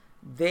it,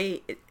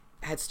 they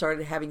had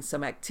started having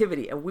some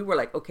activity, and we were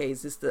like, okay,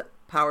 is this the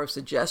power of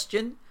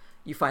suggestion?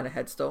 You find a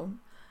headstone,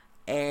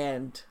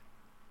 and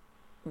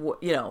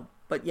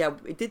but yeah,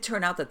 it did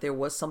turn out that there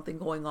was something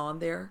going on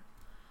there.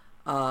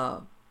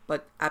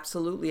 But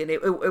absolutely,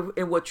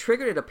 and what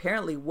triggered it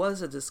apparently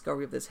was a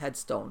discovery of this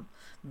headstone.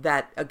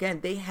 That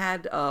again, they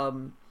had, I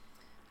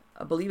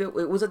believe it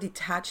was a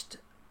detached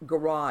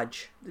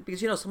garage, because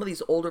some of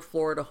these older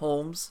Florida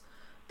homes,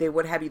 they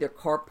would have either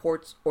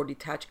carports or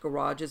detached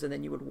garages, and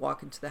then you would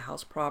walk into the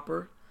house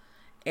proper.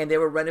 And they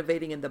were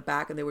renovating in the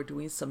back, and they were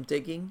doing some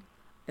digging,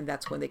 and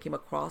that's when they came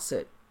across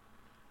it.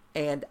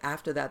 And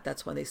after that,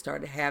 that's when they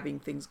started having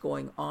things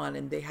going on,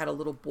 and they had a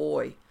little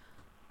boy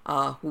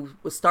who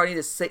was starting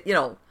to say,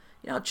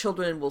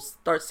 children will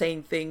start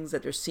saying things,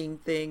 that they're seeing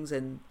things,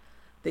 and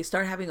they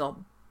start having a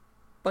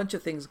bunch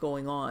of things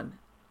going on.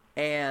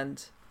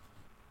 And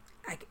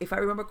if I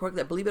remember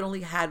correctly, I believe it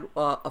only had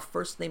a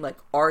first name like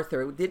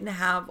Arthur. It didn't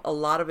have a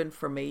lot of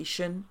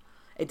information.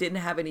 It didn't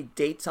have any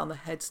dates on the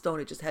headstone.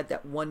 It just had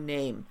that one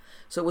name.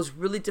 So it was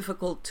really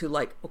difficult to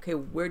like, okay,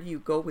 where do you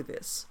go with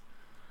this?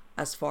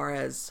 As far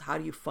as how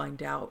do you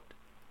find out?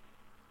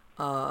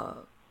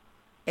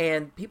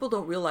 And people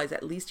don't realize,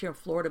 at least here in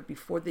Florida,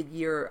 before the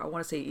year, I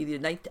want to say I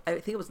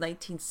think it was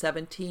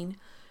 1917,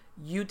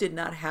 you did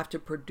not have to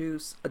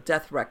produce a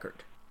death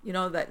record. You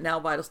know that now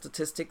vital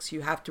statistics,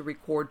 you have to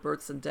record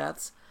births and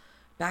deaths.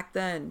 Back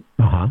then,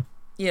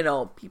 you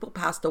know, people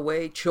passed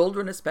away,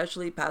 children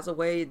especially passed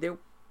away. You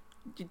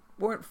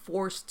weren't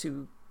forced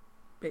to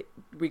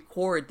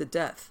record the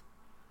death.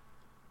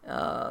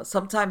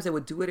 Sometimes they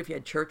would do it if you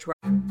had church.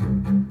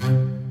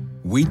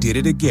 We did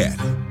it again.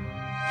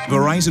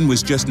 Verizon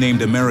was just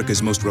named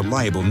America's most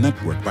reliable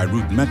network by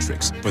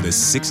RootMetrics for the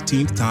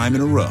 16th time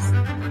in a row,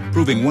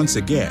 proving once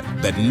again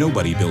that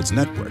nobody builds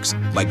networks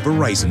like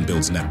Verizon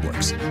builds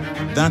networks.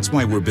 That's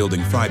why we're building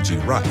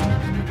 5G right.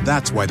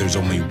 That's why there's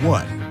only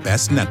one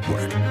best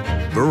network,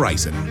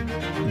 Verizon.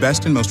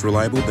 Best and most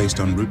reliable based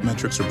on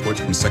RootMetrics reports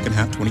from second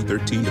half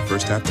 2013 to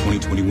first half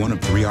 2021 of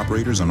 3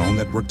 operators on all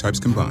network types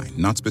combined,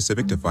 not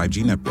specific to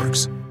 5G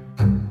networks.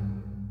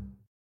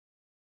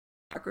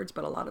 Records,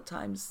 but a lot of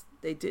times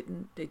they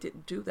didn't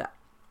do that.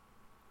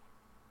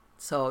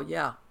 So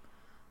yeah,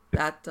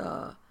 that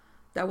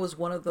was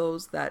one of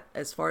those that,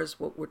 as far as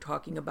what we're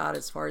talking about,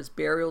 as far as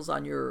burials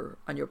on your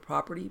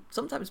property,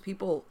 sometimes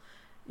people,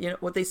 you know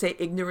what they say,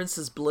 ignorance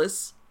is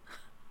bliss.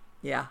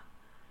 Yeah.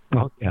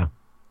 Oh yeah.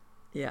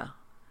 Yeah.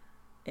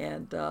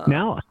 And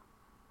now,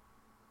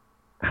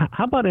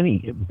 how about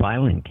any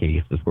violent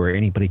cases where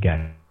anybody got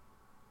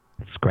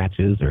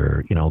scratches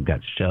or, you know,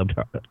 got shoved,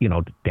 you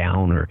know,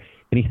 down or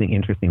anything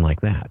interesting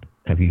like that?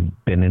 Have you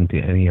been into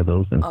any of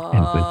those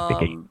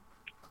investigations?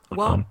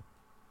 Well,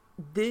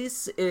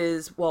 this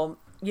is, well,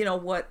 you know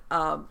what,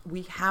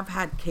 we have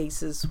had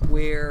cases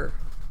where,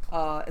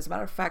 as a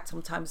matter of fact,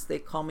 sometimes they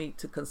call me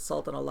to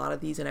consult on a lot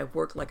of these, and I've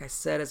worked, like I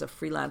said, as a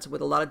freelancer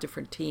with a lot of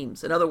different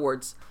teams. In other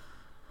words,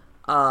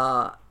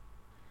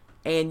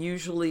 and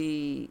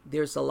usually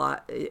there's a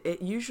lot,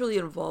 it usually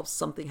involves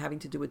something having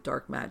to do with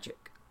dark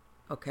magic,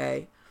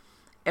 okay?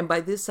 And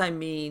by this I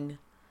mean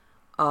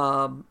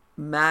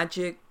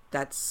magic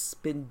that's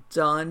been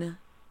done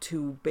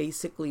to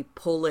basically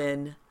pull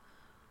in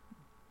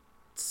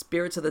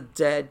spirits of the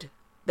dead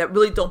that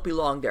really don't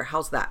belong there.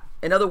 How's that?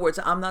 In other words,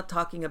 I'm not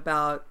talking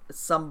about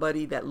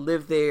somebody that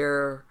lived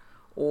there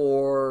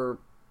or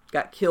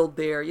got killed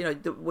there. You know,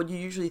 what you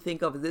usually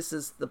think of, this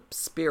is the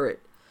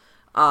spirit.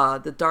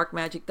 The dark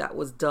magic that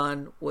was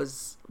done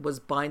was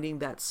binding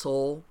that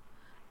soul,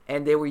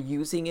 and they were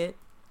using it.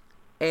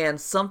 And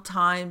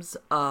sometimes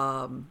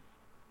the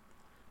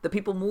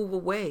people move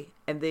away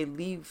and they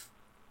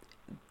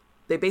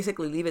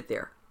basically leave it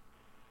there.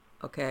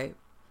 Okay?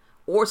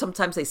 Or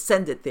sometimes they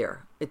send it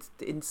there. It's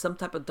in some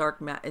type of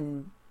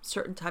in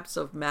certain types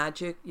of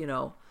magic, you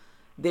know,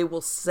 they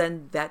will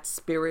send that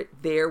spirit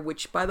there,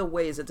 which, by the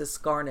way, is a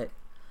discarnate,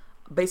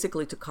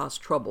 basically to cause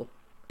trouble.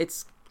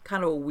 It's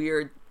kind of a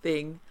weird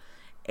thing,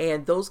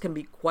 and those can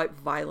be quite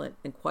violent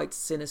and quite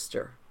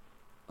sinister,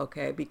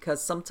 okay?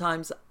 Because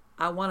sometimes,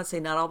 I want to say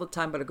not all the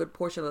time, but a good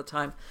portion of the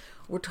time,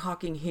 we're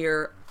talking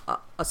here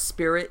a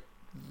spirit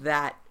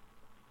that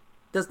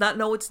does not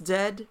know it's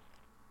dead,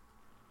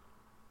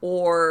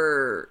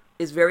 or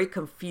is very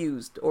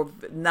confused or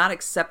not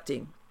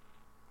accepting,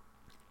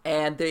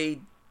 and they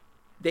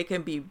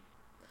can be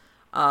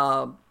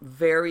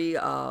very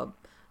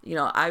you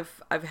know,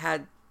 I've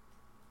had,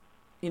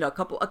 you know,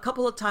 a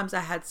couple of times I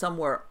had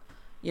somewhere,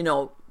 you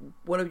know,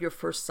 one of your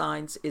first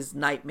signs is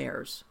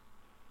nightmares,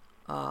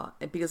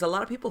 and because a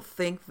lot of people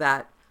think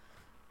that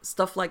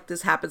stuff like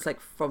this happens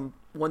like from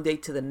one day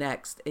to the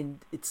next, and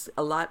it's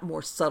a lot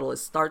more subtle. It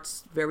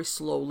starts very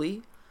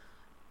slowly,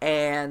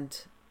 and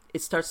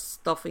it starts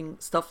stuff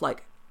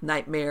like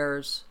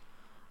nightmares,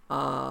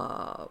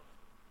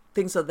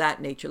 things of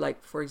that nature.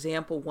 Like, for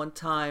example, one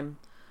time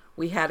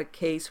we had a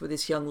case with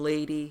this young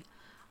lady.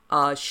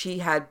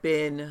 She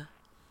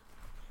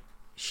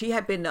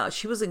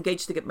was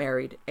engaged to get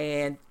married,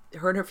 and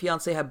her and her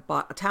fiance had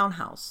bought a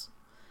townhouse,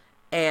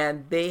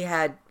 and they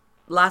had,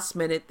 last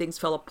minute, things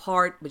fell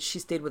apart, but she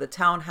stayed with a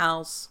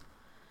townhouse.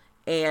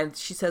 And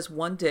she says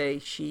one day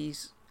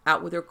she's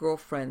out with her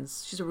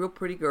girlfriends. She's a real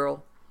pretty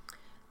girl.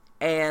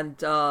 And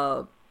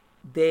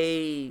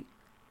they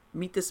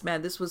meet this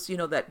man. This was, you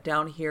know, that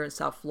down here in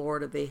South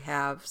Florida, they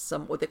have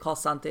what they call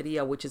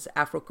Santeria, which is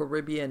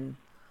Afro-Caribbean.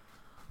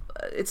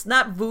 It's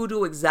not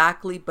voodoo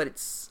exactly, but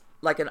it's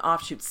like an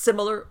offshoot,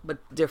 similar but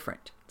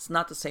different. It's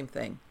not the same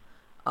thing,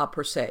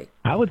 per se.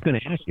 I was going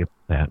to ask you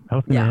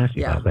about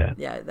that.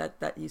 Yeah,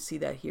 that you see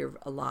that here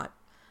a lot.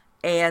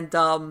 And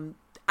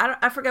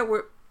I forget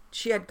where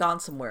she had gone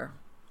somewhere,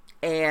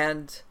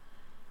 and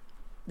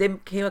they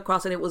came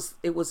across, and it was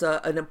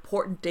an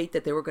important date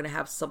that they were going to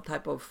have some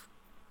type of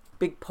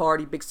big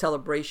party, big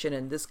celebration.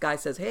 And this guy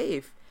says, hey,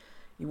 if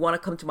you want to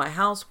come to my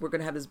house, we're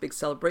going to have this big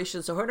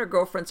celebration. So her and her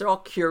girlfriends, they're all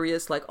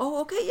curious, like,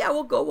 oh, okay, yeah,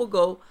 we'll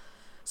go.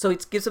 So he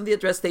gives them the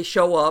address. They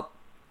show up.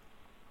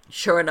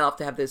 Sure enough,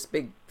 they have this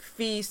big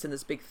feast and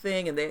this big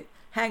thing, and they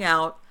hang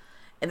out.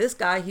 And this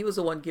guy, he was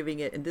the one giving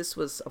it. And this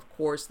was, of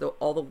course, the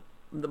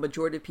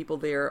majority of people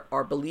there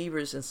are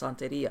believers in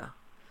Santeria.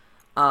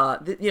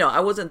 I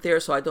wasn't there,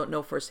 so I don't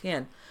know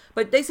firsthand.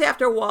 But they say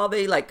after a while,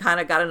 they like kind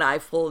of got an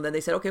eyeful, and then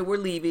they said, okay, we're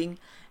leaving.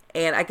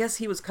 And I guess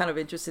he was kind of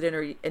interested in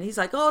her. And he's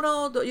like, oh,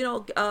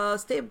 no,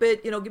 stay a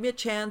bit, give me a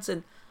chance.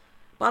 And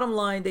bottom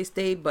line, they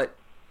stayed. But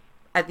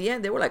at the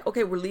end, they were like,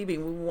 okay, we're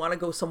leaving. We want to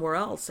go somewhere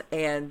else.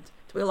 And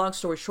to be a long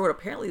story short,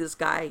 apparently this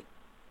guy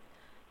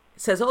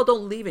says, oh,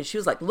 don't leave. And she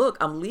was like, look,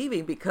 I'm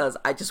leaving because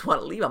I just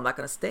want to leave. I'm not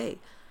going to stay.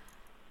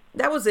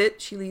 That was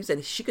it. She leaves,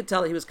 and she could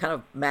tell he was kind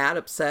of mad,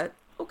 upset.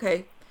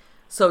 Okay.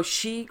 So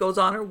she goes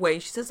on her way.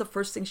 She says the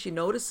first thing she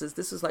notices,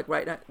 this is like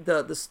right now,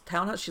 this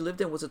townhouse she lived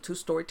in was a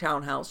 2-story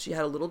townhouse. She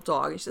had a little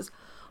dog, and she says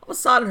all of a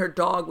sudden her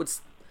dog would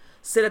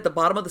sit at the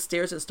bottom of the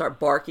stairs and start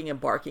barking and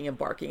barking and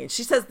barking. And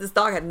she says this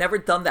dog had never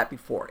done that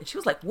before. And she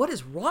was like, what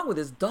is wrong with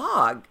this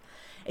dog?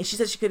 And she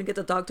says she couldn't get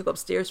the dog to go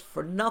upstairs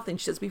for nothing.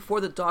 She says before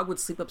the dog would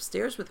sleep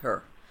upstairs with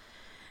her.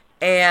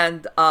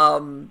 And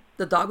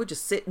the dog would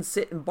just sit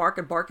and bark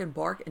and bark and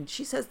bark. And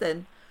she says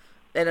then,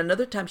 and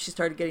another time she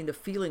started getting the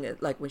feeling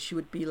like when she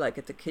would be like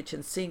at the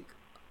kitchen sink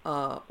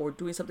or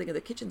doing something in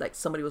the kitchen, like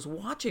somebody was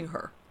watching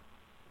her.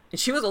 And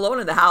she was alone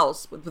in the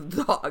house with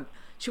the dog.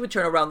 She would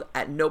turn around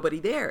at nobody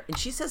there. And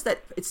she says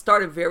that it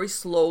started very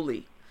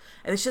slowly.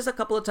 And it's just a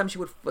couple of times she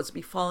would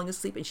be falling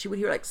asleep and she would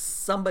hear like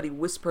somebody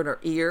whisper in her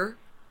ear,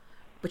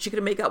 but she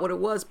couldn't make out what it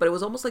was. But it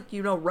was almost like,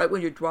 right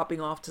when you're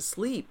dropping off to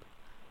sleep.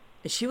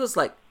 And she was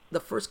like, the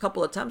first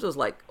couple of times it was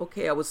like,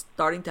 okay, I was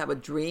starting to have a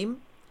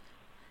dream.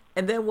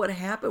 And then what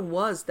happened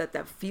was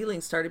that feeling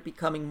started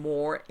becoming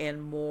more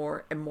and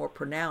more and more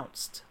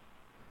pronounced.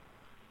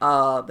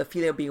 The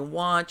feeling of being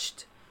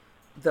watched.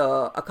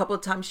 A couple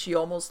of times she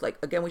almost like,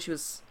 again, when she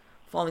was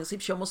falling asleep,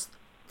 she almost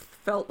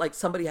felt like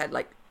somebody had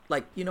like,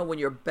 when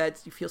you're in bed,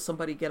 you feel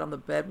somebody get on the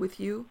bed with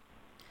you.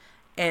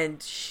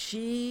 And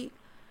she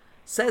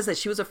says that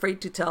she was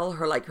afraid to tell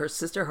her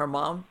sister, her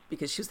mom,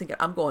 because she was thinking,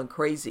 I'm going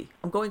crazy.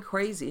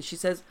 And she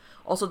says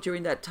also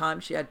during that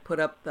time she had put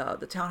up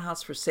the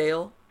townhouse for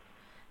sale,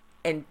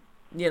 and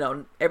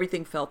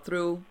everything fell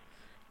through,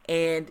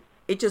 and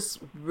it just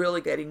really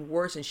getting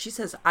worse. And she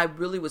says I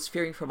really was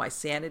fearing for my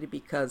sanity,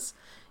 because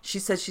she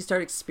says she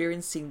started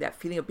experiencing that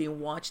feeling of being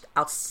watched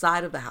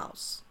outside of the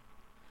house.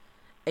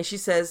 And she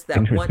says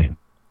that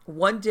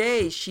one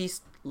day she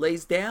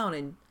lays down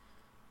and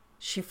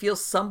she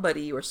feels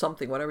somebody or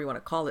something, whatever you want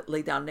to call it,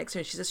 lay down next to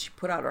her. And she says she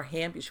put out her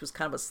hand because she was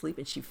kind of asleep,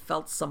 and she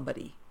felt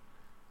somebody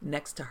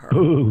next to her.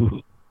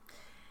 Ooh.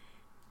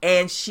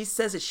 And she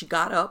says that she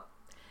got up.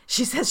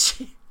 She says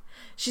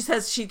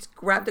she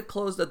grabbed to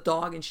close the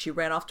dog, and she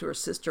ran off to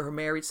her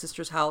married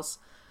sister's house,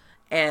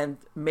 and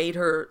made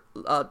her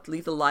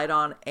leave the light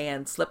on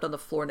and slept on the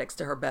floor next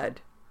to her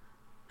bed.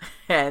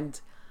 And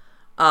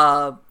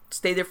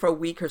stayed there for a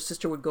week. Her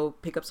sister would go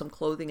pick up some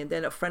clothing, and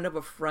then a friend of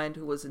a friend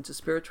who was into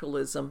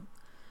spiritualism,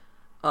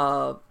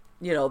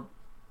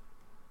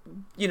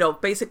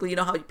 basically,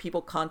 how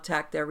people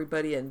contact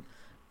everybody, and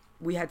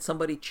we had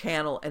somebody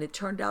channel, and it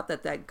turned out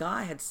that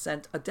guy had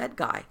sent a dead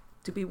guy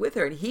to be with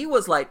her, and he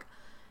was like,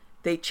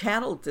 they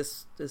channeled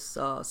this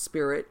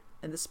spirit,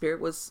 and the spirit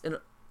was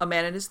a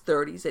man in his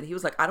 30s, and he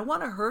was like, I don't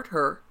want to hurt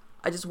her,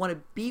 I just want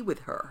to be with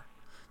her.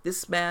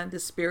 This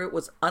spirit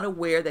was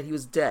unaware that he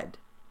was dead.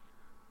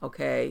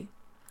 Okay.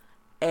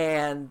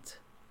 And,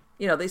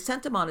 they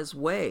sent him on his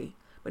way,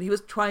 but he was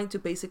trying to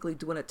basically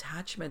do an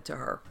attachment to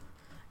her.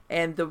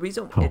 And the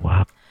reason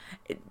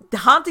the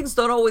hauntings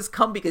don't always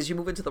come because you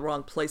move into the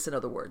wrong place, in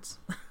other words.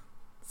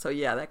 So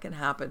yeah, that can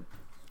happen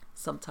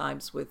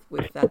sometimes with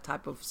that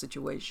type of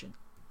situation.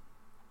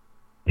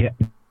 Yeah.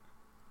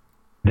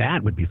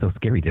 That would be so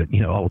scary to,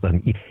 all of a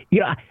sudden,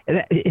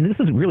 and this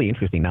is really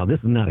interesting. Now, this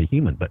is not a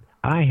human, but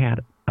I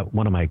had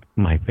one of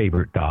my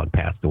favorite dog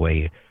passed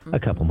away a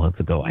couple months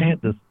ago. I had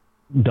this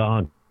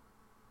dog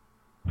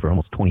for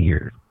almost 20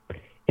 years,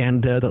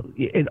 and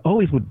it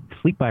always would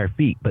sleep by our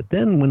feet. But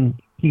then when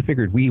he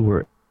figured we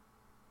were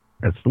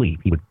asleep,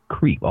 he would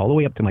creep all the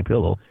way up to my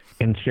pillow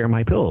and share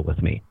my pillow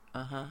with me.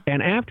 Uh-huh.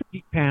 And after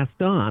he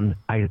passed on,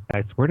 I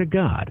swear to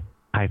God,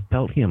 I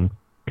felt him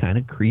kind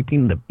of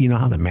creeping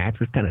how the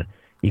mattress kind of,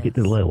 you get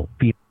the little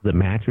feel of the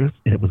mattress,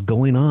 and it was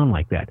going on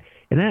like that.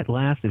 And that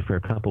lasted for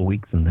a couple of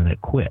weeks, and then it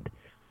quit.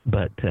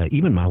 But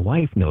even my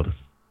wife noticed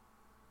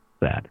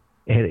that.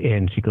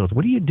 And she goes,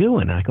 what are you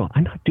doing? And I go,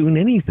 I'm not doing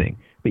anything.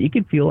 But you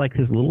could feel like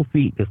his little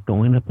feet just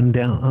going up and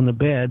down on the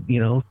bed,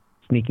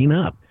 sneaking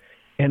up.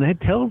 And that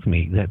tells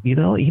me that,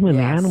 even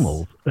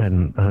animals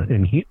and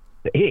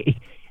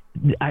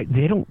I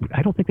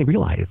don't think they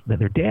realize that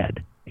they're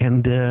dead.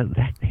 And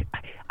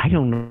I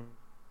don't know.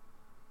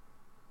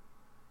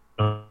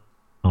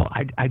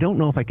 I don't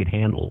know if I could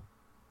handle,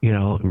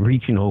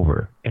 reaching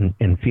over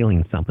and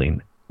feeling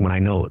something when I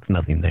know it's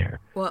nothing there.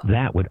 Well,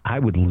 I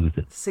would lose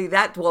it. See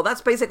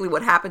that's basically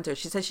what happened to her.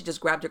 She said she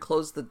just grabbed her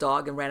clothes, the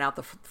dog, and ran out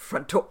the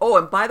front door. Oh,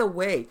 and by the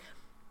way,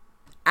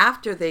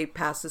 after they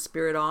passed the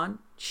spirit on,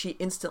 she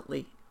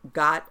instantly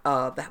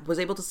was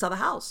able to sell the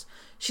house.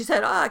 She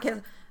said, I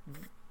can't,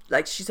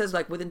 like she says,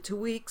 like within 2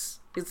 weeks.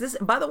 Is this?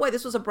 By the way,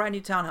 this was a brand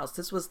new townhouse.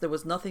 There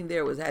was nothing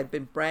there. It had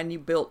been brand new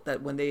built.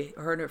 That when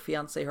her and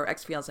her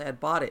ex-fiance had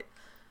bought it,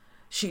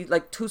 she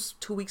like two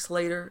weeks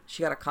later,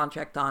 she got a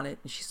contract on it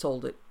and she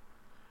sold it.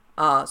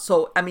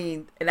 So I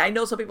mean, and I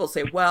know some people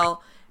say,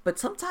 well, but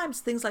sometimes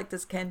things like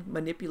this can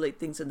manipulate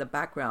things in the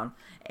background.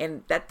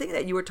 And that thing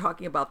that you were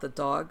talking about, the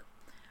dog,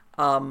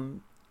 I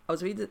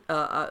was reading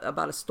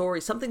about a story,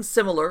 something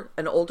similar.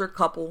 An older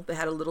couple, they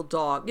had a little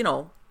dog,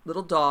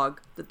 little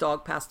dog. The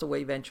dog passed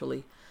away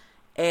eventually.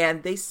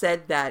 And they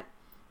said that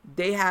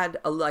they had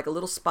a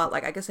little spot,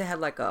 like I guess they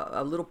had like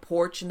a little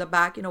porch in the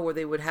back, where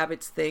they would have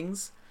its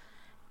things.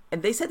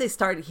 And they said they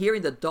started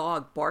hearing the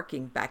dog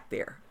barking back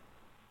there.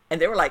 And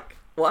they were like,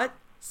 what?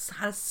 It's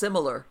kind of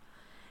similar.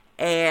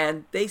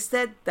 And they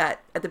said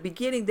that at the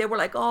beginning, they were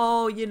like,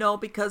 oh,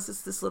 because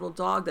it's this little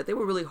dog, that they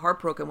were really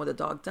heartbroken when the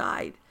dog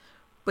died.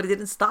 But it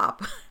didn't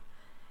stop.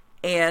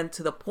 And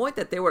to the point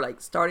that they were like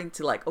starting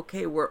to like,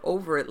 okay, we're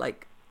over it.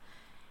 Like,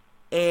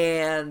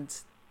 and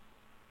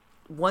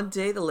one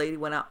day the lady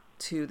went out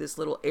to this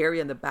little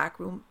area in the back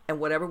room, and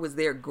whatever was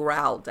there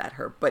growled at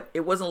her. But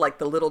it wasn't like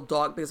the little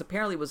dog, because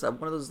apparently it was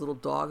one of those little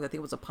dogs. I think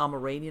it was a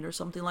Pomeranian or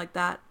something like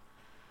that.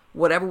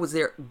 Whatever was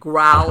there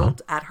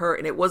growled at her,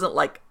 and it wasn't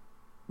like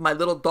my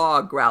little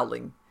dog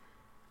growling.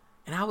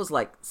 And I was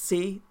like,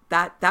 see,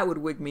 that would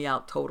wig me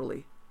out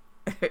totally.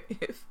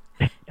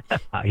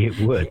 It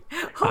would.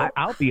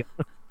 I'll be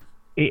honest.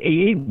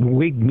 It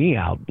wigged me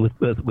out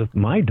with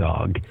my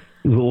dog.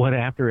 What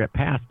after it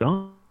passed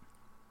on?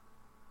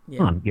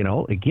 Yeah.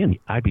 Again,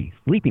 I'd be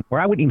sleeping, or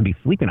I wouldn't even be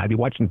sleeping. I'd be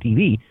watching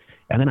TV,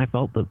 and then I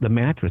felt the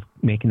mattress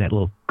making that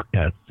little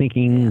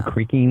sinking,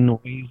 creaking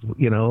noise.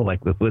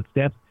 Like the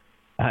footsteps.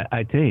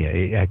 I tell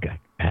you,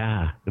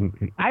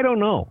 I don't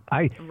know.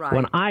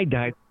 When I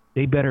die,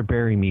 they better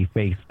bury me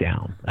face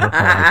down. That's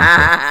all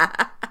I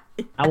can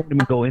say. I won't even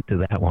go into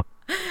that one.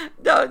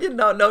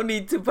 No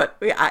need to. But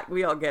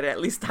we all get it.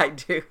 At least I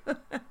do.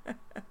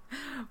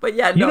 But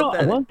yeah,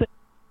 one thing.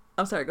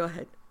 I'm sorry. Go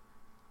ahead.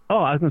 Oh,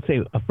 I was going to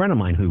say, a friend of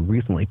mine who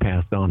recently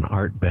passed on,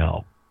 Art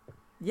Bell.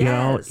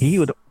 Yes. He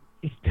would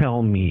always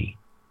tell me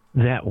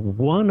that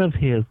one of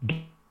his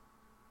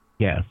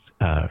guests,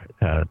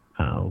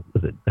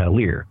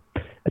 Lear,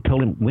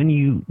 told him, when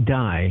you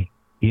die,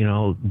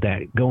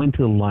 that going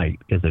to the light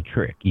is a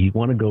trick. You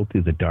want to go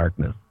through the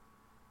darkness.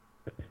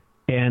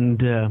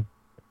 And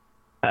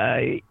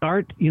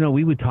Art,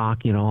 we would talk,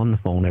 on the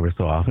phone every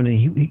so often. And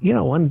he,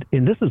 and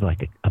this is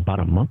like about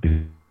a month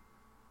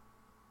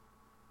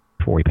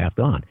before he passed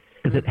on,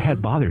 because it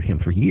had bothered him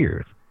for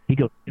years. He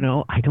goes,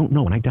 I don't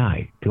know when I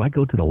die. Do I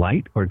go to the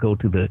light or go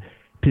to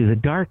the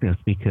darkness?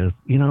 Because,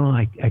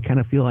 I kind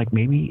of feel like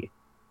maybe.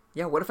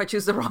 Yeah, what if I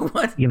choose the wrong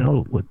one?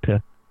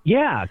 Because,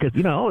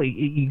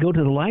 you go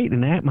to the light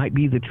and that might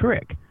be the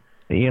trick,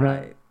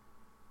 Right.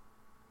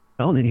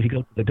 Well, and then if you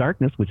go to the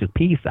darkness, which is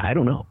peace, I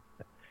don't know.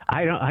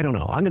 I don't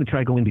know. I'm going to try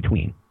to go in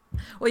between.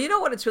 Well, you know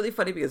what? It's really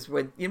funny because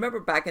when you remember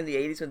back in the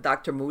 80s when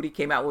Dr. Moody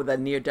came out with a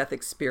near-death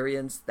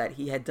experience, that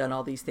he had done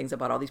all these things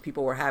about all these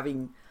people were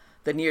having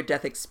the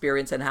near-death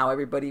experience and how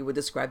everybody would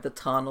describe the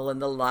tunnel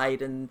and the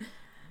light, and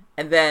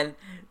then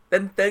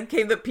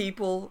came the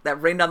people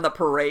that rained on the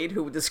parade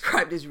who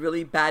described these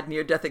really bad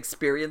near-death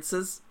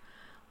experiences,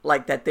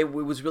 like that it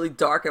was really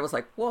dark. I was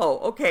like, whoa,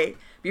 okay.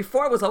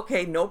 Before it was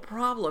okay, no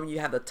problem. You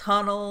have the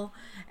tunnel,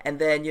 and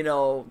then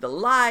the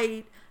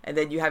light. And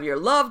then you have your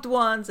loved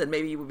ones, and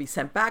maybe you would be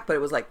sent back. But it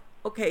was like,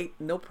 okay,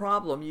 no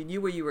problem. You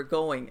knew where you were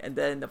going. And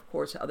then, of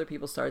course, other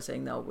people started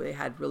saying, no, they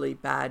had really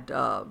bad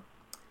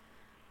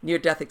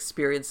near-death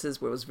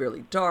experiences where it was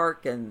really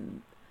dark.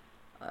 And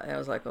I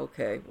was like,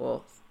 okay,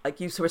 well, like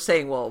you were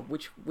saying, well,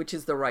 which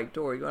is the right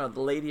door? The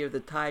lady or the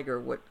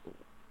tiger?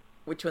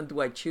 Which one do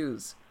I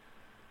choose?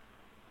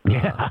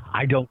 Yeah,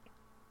 I don't.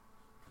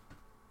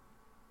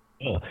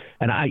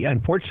 And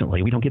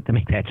unfortunately, we don't get to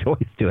make that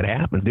choice to it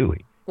happen, do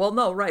we? Well,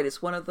 no, right.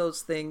 It's one of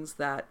those things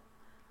that,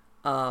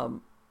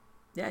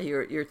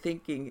 you're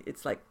thinking.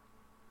 It's like,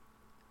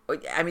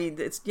 I mean,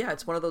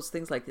 it's one of those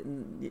things like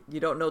you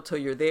don't know till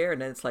you're there,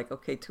 and then it's like,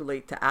 okay, too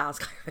late to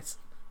ask.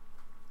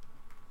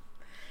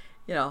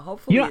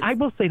 Hopefully. I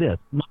will say this.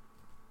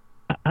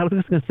 I was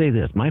just going to say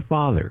this. My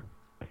father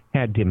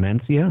had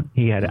dementia.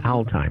 He had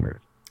Alzheimer's.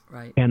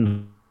 Right.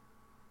 And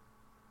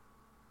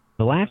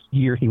the last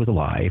year he was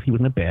alive, he was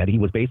in a bed. He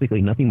was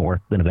basically nothing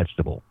more than a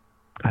vegetable.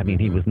 I mean,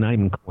 he was not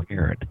even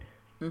coherent.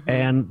 Mm-hmm.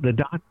 And the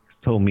doctors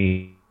told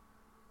me,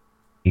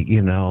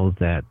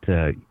 that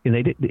and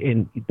they did,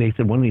 and they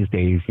said one of these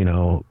days,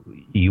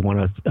 you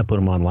want to put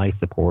him on life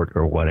support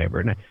or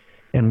whatever.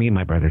 And me and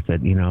my brother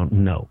said,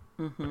 no.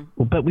 Mm-hmm.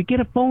 Well, but we get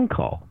a phone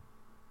call,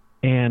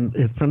 and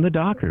it's from the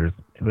doctors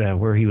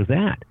where he was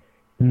at,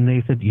 and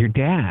they said, your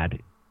dad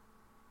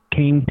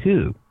came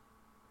to,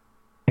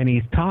 and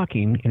he's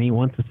talking, and he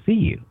wants to see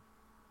you.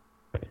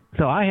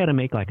 So I had to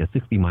make like a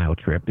 60-mile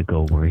trip to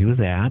go where he was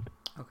at.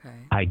 Okay.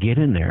 I get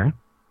in there,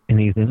 and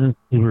he's in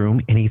the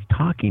room, and he's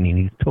talking, and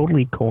he's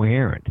totally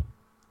coherent.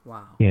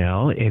 Wow.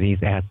 And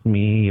he's asked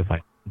me if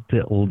I,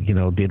 did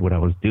what I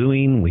was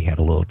doing. We had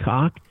a little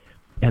talk,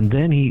 And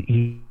then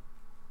he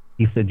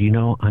said,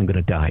 I'm going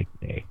to die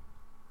today.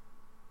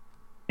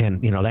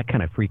 And, that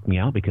kind of freaked me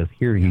out because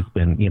here he's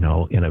been,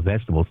 in a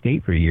vegetable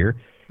state for a year.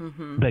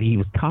 Mm-hmm. But he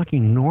was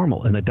talking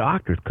normal. And the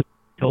doctors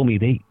told me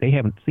they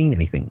haven't seen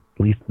anything,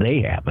 at least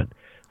they haven't,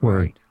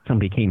 where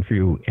somebody came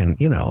through and,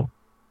 and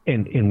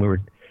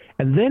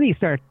then he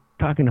started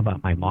talking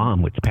about my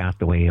mom, which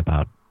passed away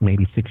about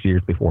maybe 6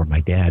 years before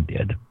my dad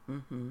did.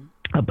 Mm-hmm.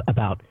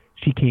 About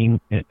she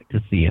came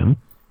to see him.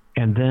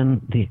 And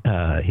then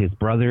his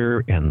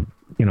brother and,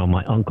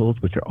 my uncles,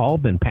 which are all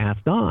been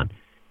passed on.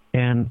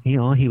 And, he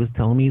was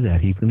telling me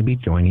that he's going to be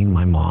joining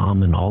my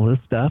mom and all this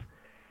stuff.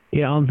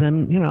 And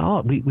then,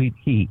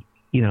 he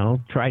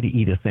tried to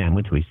eat a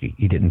sandwich, which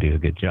he didn't do a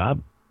good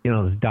job.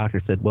 The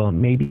doctor said, well,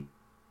 maybe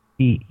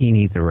he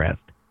needs a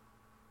rest.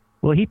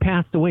 Well, he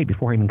passed away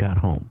before he even got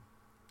home.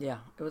 Yeah,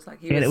 it was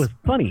like it was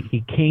funny.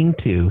 He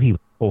was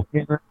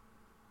coherent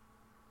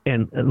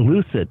and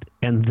lucid.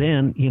 And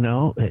then,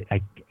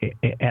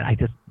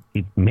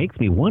 it makes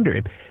me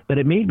wonder, but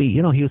it made me,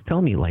 he was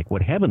telling me like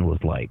what heaven was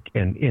like.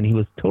 And he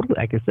was totally,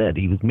 like I said,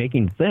 he was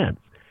making sense,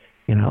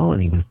 and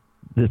he was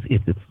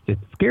it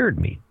scared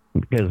me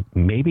because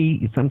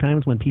maybe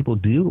sometimes when people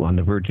do on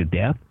the verge of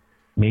death,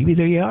 maybe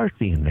they are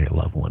seeing their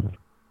loved ones.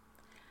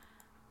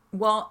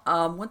 Well,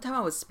 one time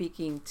I was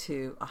speaking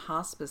to a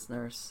hospice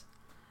nurse,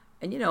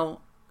 and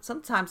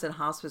sometimes in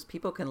hospice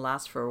people can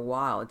last for a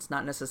while. It's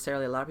not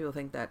necessarily, a lot of people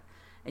think that,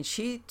 and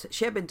she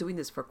had been doing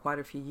this for quite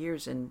a few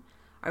years, and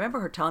I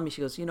remember her telling me,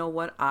 she goes, you know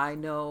what, I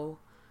know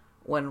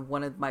when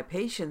one of my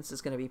patients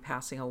is going to be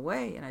passing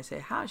away. And I say,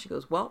 how? She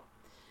goes, well,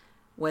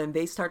 when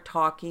they start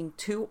talking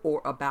to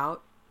or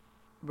about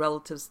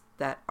relatives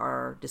that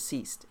are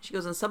deceased. She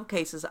goes, in some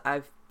cases,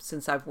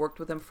 since I've worked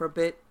with them for a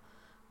bit,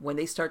 when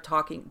they start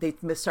talking, they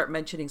start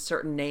mentioning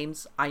certain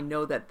names, I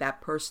know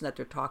that person that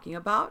they're talking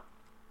about,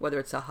 whether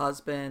it's a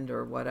husband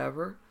or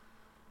whatever,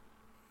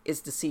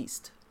 is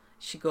deceased.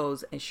 She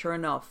goes, and sure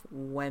enough,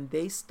 when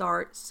they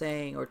start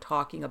saying or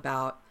talking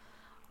about,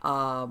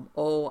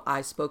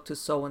 I spoke to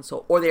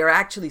so-and-so, or they're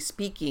actually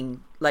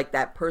speaking like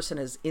that person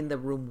is in the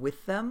room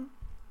with them,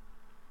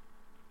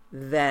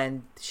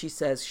 then she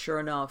says, sure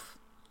enough,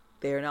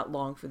 they're not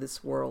long for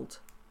this world.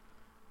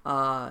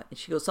 And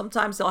she goes,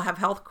 sometimes they'll have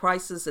health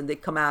crisis and they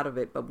come out of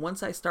it. But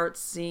once I start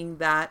seeing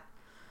that,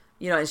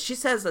 and she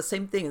says the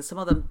same thing, and some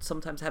of them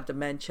sometimes have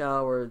dementia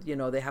or,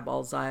 they have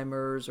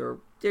Alzheimer's or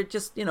they're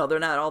just, they're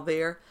not all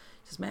there.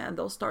 She says, man,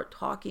 they'll start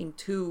talking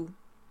to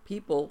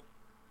people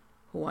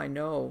who I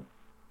know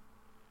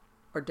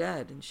are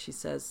dead. And she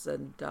says,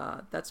 and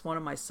that's one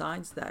of my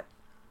signs that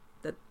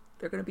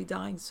they're going to be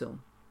dying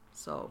soon.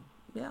 So,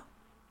 yeah.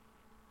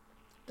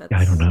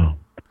 I don't know.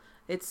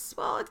 It's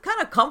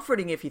kind of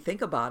comforting if you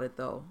think about it,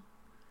 though,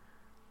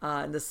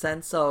 in the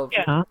sense of...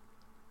 Yeah.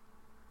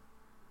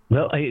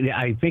 Well,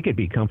 I think it'd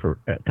be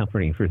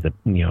comforting for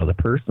the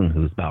person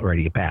who's about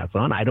ready to pass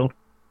on. I don't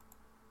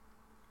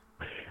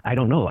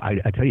know.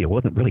 I tell you, it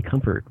wasn't really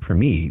comfort for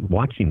me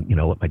watching,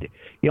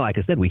 like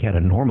I said, we had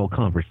a normal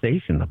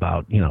conversation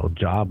about,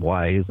 job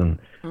wise and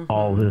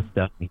all this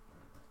stuff,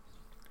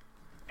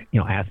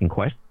 asking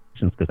questions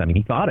because,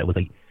 he thought it was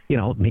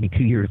maybe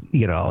 2 years,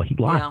 he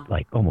lost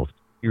like almost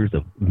years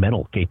of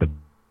mental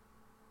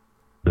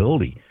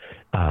capability.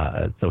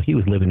 So he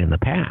was living in the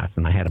past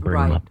and I had to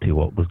bring him up to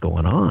what was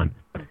going on.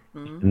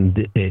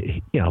 And,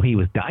 he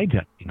was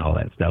digesting all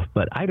that stuff,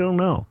 but I don't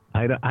know.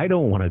 I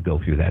don't want to go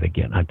through that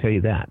again. I'll tell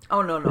you that.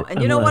 Oh, no.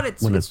 And you know what?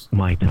 It's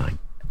my time.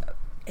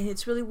 And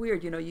it's really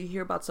weird. You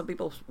hear about some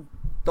people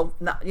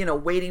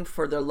waiting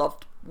for their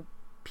loved,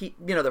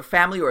 their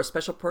family or a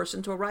special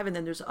person to arrive. And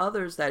then there's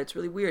others that it's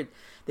really weird.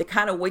 They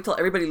kind of wait till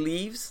everybody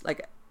leaves.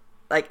 Like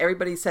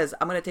everybody says,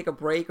 I'm going to take a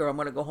break or I'm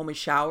going to go home and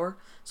shower.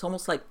 It's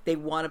almost like they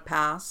want to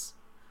pass,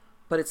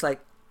 but it's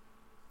like,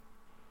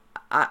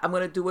 I'm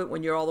going to do it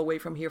when you're all the way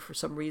from here for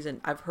some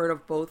reason. I've heard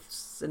of both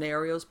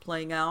scenarios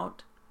playing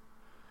out.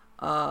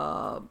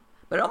 But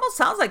it almost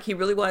sounds like he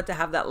really wanted to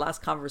have that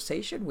last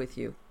conversation with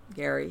you,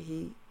 Gary.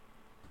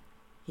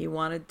 He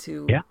wanted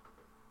to,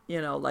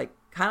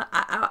 kind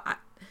of,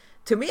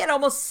 to me, it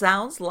almost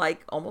sounds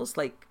like,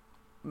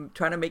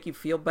 trying to make you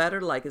feel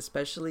better, like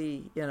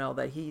especially,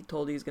 that he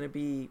told you he's going to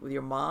be with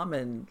your mom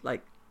and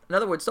like, in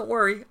other words, don't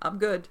worry, I'm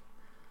good.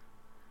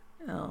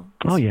 Oh,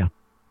 yeah.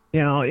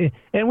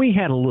 And we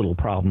had a little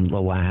problem the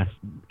last,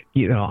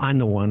 I'm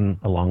the one,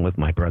 along with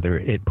my brother,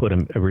 it put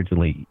him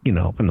originally,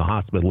 from the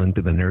hospital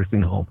into the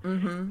nursing home.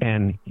 Mm-hmm.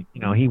 And,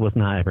 he was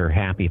not ever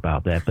happy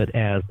about that. But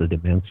as the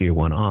dementia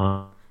went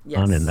on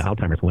and the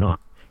Alzheimer's went on,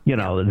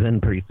 then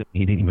pretty soon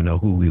he didn't even know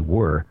who we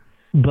were.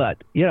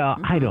 But,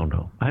 I don't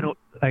know.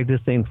 I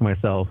just saying to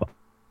myself,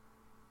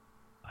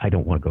 I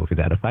don't want to go through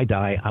that. If I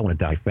die, I want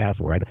to die fast.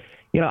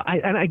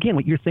 And again,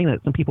 what you're saying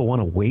that some people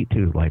want to wait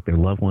to like their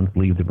loved ones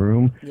leave the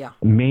room. Yeah.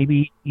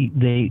 Maybe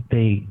they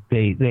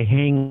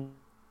hang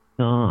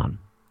on,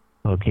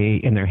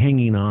 okay, and they're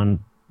hanging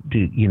on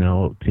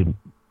to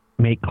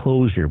make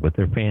closure with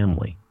their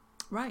family.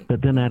 Right.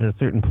 But then at a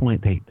certain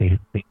point, they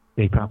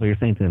they probably are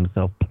saying to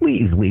themselves,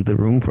 please leave the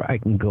room for I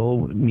can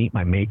go meet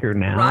my maker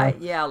now. Right,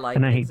 yeah, like,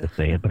 and I hate to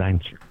say it, but I'm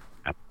sure.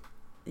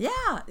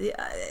 Yeah,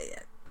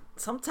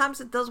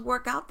 sometimes it does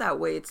work out that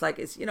way. It's like,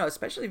 it's,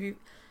 especially if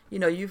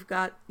you've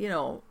got,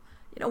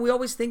 we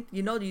always think,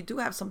 you do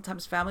have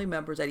sometimes family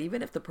members that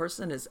even if the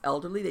person is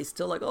elderly, they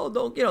still like, oh,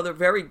 don't,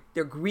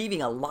 they're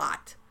grieving a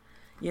lot,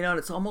 and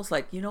it's almost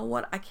like, you know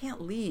what, I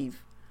can't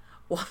leave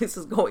while this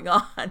is going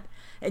on.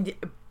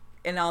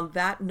 And on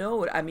that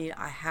note, I mean,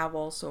 I have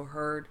also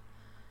heard,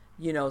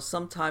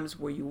 sometimes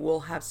where you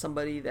will have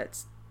somebody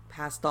that's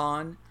passed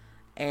on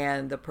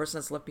and the person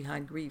that's left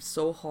behind grieves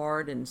so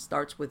hard and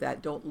starts with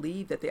that don't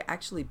leave, that they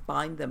actually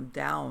bind them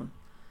down.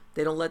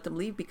 They don't let them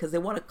leave because they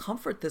want to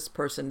comfort this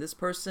person. This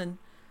person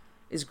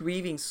is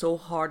grieving so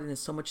hard and in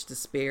so much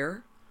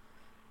despair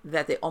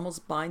that they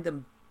almost bind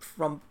them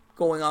from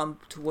going on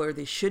to where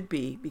they should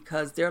be,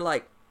 because they're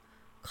like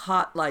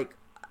caught, like,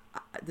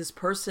 this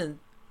person,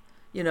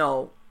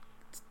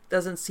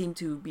 doesn't seem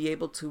to be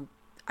able to,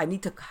 I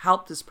need to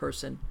help this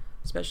person,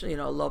 especially,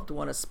 a loved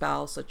one, a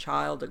spouse, a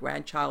child, a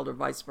grandchild, or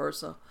vice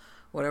versa,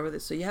 whatever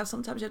this. So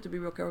sometimes you have to be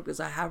real careful, because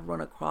I have run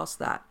across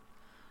that.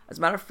 As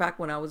a matter of fact,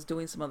 when I was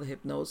doing some of the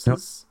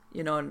hypnosis,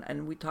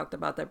 and we talked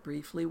about that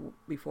briefly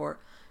before,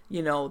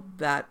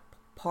 that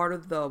part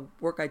of the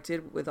work I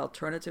did with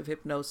alternative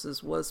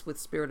hypnosis was with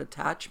spirit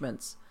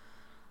attachments.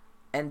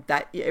 And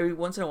that every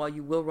once in a while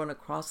you will run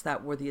across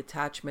that where the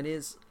attachment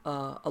is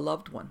a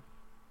loved one.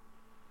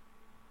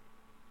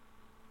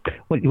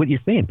 What you're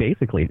saying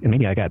basically, and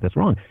maybe I got this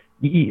wrong,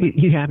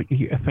 you have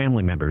your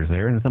family members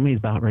there, and somebody's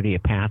about ready to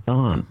pass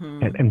on,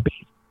 and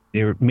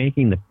they're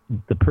making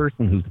the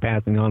person who's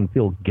passing on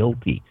feel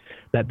guilty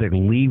that they're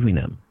leaving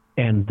them,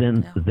 and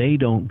then they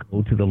don't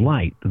go to the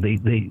light.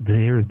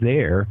 They're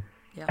there,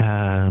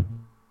 trying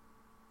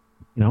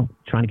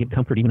to get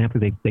comfort even after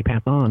they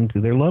pass on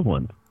to their loved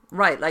ones.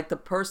 Right, like the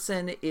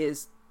person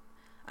is,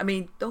 I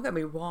mean, don't get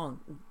me wrong,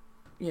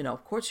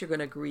 of course you're going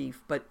to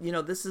grieve, but,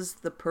 this is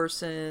the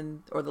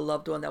person or the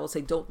loved one that will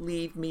say, don't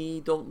leave me,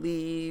 don't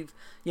leave,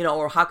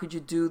 or how could you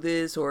do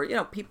this? Or,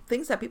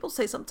 things that people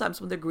say sometimes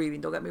when they're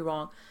grieving, don't get me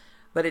wrong,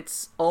 but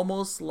it's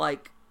almost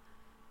like,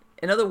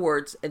 in other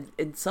words,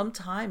 and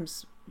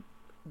sometimes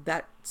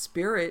that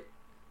spirit,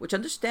 which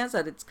understands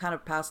that it's kind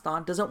of passed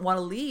on, doesn't want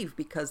to leave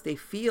because they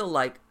feel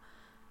like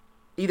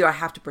either I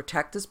have to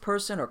protect this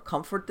person or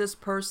comfort this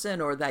person,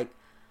 or like,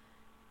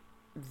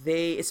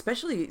 they,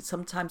 especially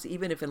sometimes,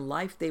 even if in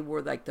life they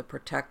were like the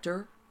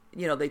protector,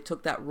 they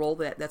took that role,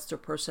 that's their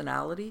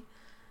personality,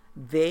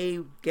 they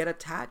get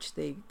attached,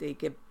 they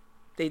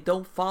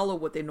don't follow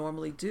what they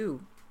normally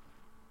do,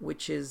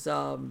 which is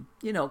I'm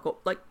going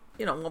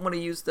to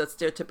use the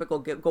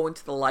stereotypical going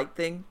to the light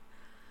thing,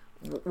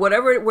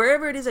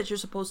 wherever it is that you're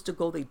supposed to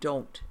go, they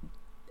don't,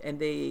 and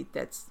they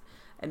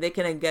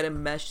can get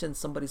enmeshed in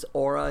somebody's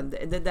aura, and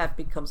then that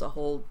becomes a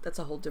whole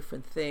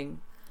different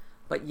thing.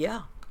 But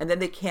yeah, and then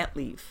they can't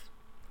leave.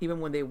 Even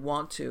when they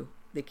want to,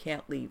 they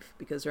can't leave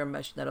because they're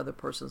enmeshed in that other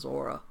person's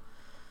aura.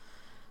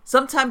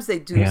 Sometimes they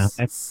do. Yeah,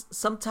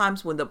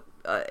 sometimes when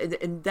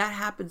and that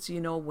happens,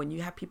 when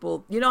you have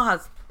people, how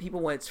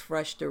people, when it's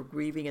fresh, they're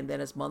grieving, and then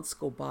as months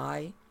go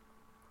by,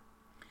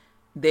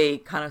 they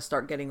kind of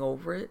start getting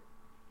over it.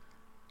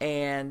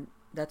 And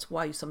that's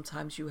why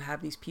sometimes you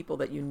have these people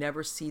that you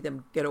never see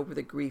them get over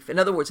the grief. In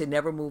other words, they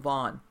never move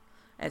on.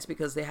 And it's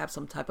because they have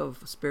some type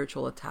of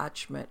spiritual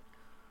attachment.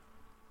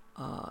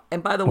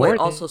 And by the way,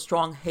 also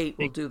strong hate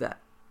will do that.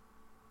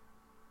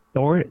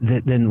 Or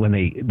then when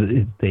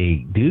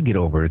they do get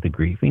over the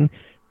grieving,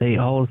 they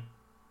all of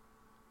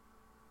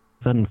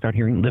a sudden start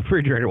hearing the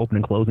refrigerator open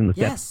and closing, the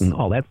steps and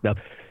all that stuff.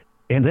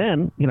 And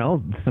then,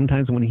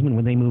 sometimes even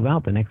when they move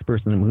out, the next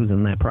person that moves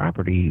in that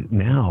property,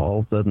 now all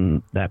of a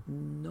sudden that...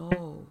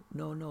 No.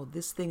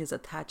 This thing is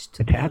attached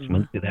to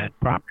attachment them. To that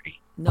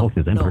property. No,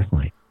 to them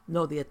personally.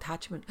 No, the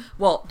attachment.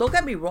 Well, don't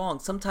get me wrong.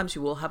 Sometimes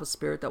you will have a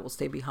spirit that will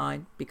stay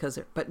behind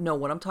but no,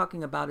 what I'm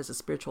talking about is a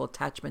spiritual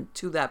attachment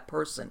to that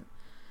person.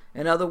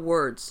 In other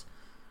words,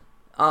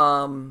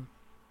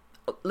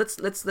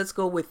 let's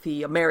go with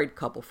the married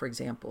couple, for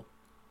example.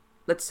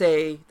 Let's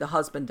say the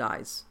husband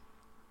dies,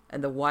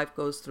 and the wife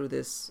goes through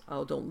this,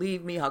 oh, don't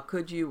leave me, how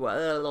could you,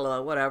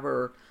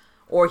 whatever,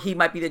 or he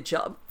might be the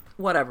job,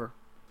 whatever.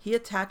 He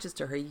attaches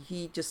to her.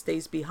 He just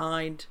stays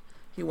behind.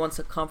 He wants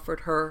to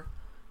comfort her,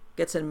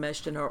 gets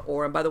enmeshed in her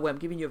aura. And by the way, I'm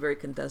giving you a very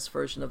condensed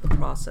version of the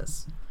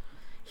process.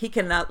 He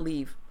cannot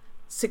leave.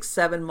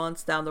 6-7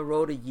 months down the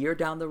road, a year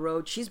down the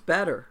road, she's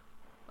better.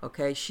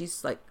 Okay,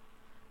 she's like,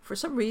 for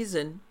some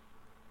reason,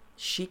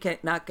 she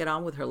cannot get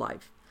on with her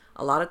life.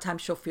 A lot of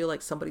times she'll feel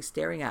like somebody's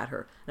staring at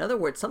her. In other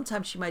words,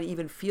 sometimes she might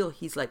even feel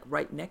he's like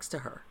right next to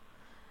her.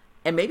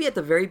 And maybe at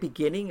the very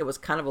beginning, it was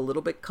kind of a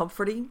little bit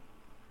comforting.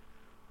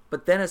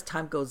 But then as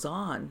time goes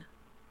on,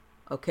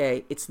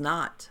 okay, it's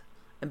not.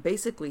 And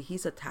basically,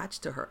 he's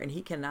attached to her and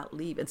he cannot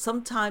leave. And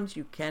sometimes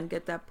you can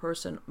get that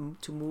person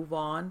to move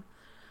on,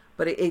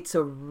 but it's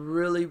a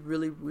really,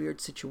 really weird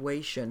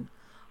situation.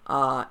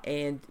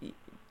 And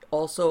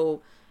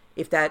also,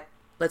 if that,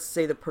 let's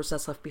say the person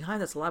that's left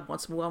behind that's alive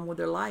wants to move on with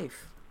their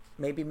life,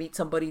 maybe meet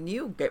somebody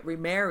new, get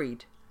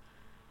remarried.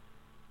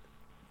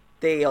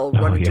 They'll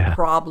run into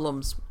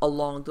problems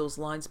along those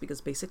lines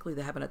because basically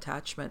they have an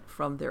attachment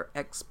from their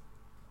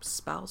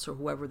ex-spouse or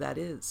whoever that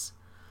is.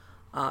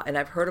 And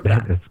I've heard of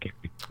that. That's scary.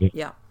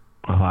 Yeah.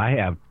 Oh, I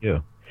have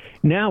too.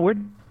 Now we're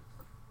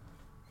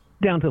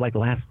down to like the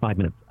last 5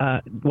 minutes.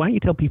 Why don't you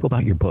tell people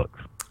about your books?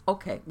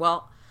 Okay.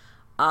 Well,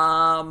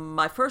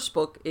 my first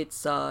book,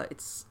 it's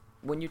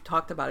when you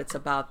talked about it's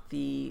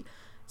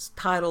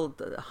titled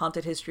The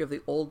Haunted History of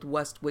the Old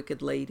West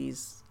Wicked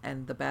Ladies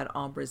and the Bad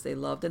Hombres They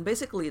Loved. And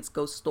basically it's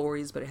ghost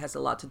stories, but it has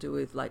a lot to do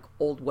with like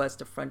Old West,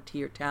 the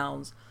frontier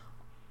towns.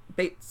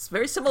 It's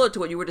very similar to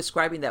what you were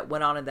describing that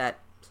went on in that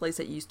place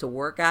that you used to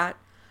work at,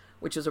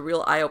 which was a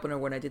real eye-opener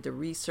when I did the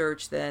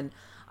research. Then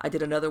I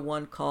did another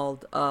one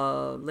called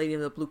Lady in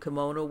the Blue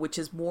Kimono, which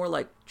is more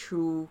like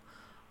true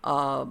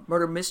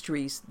murder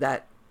mysteries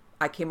that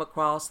I came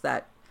across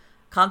that,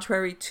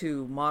 contrary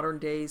to modern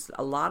days,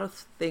 a lot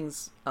of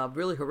things,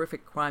 really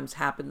horrific crimes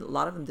happened. A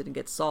lot of them didn't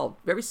get solved.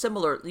 Very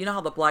similar. You know how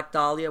the Black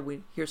Dahlia,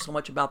 we hear so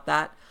much about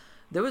that?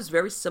 There was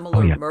very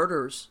similar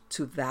murders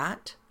to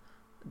that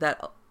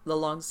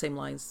along the same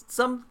lines.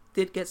 Some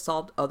did get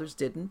solved, others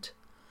didn't.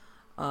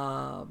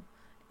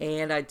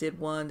 And I did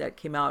one that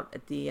came out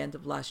at the end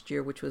of last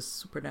year, which was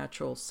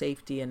Supernatural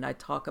Safety. And I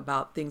talk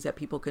about things that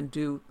people can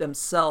do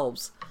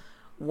themselves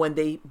when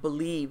they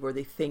believe or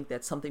they think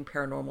that something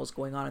paranormal is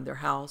going on in their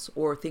house,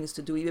 or things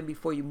to do even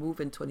before you move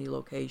into a new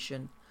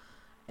location.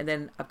 And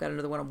then I've got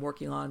another one I'm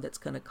working on that's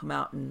going to come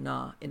out in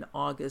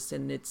August,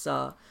 and it's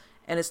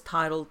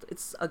titled,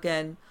 it's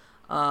again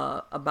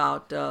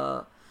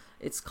about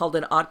it's called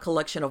An Odd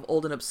Collection of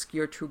Old and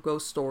Obscure True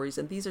Ghost Stories,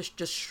 and these are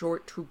just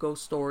short true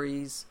ghost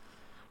stories,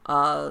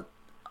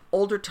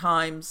 older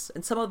times,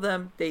 and some of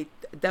them they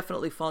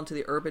definitely fall into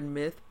the urban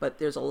myth, but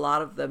there's a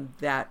lot of them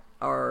that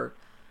were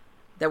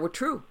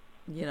true,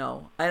 you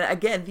know. And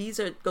again, these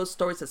are those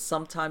stories that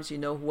sometimes you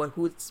know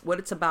what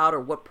it's about or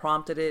what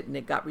prompted it, and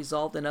it got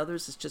resolved. And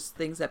others, it's just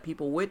things that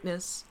people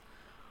witness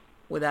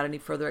without any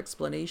further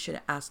explanation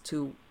as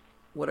to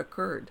what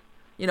occurred.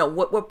 You know,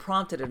 what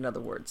prompted it, in other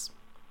words.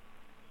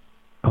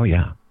 Oh,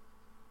 yeah.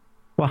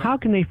 Well, how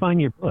can they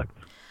find your book?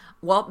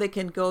 Well, they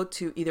can go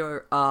to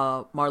either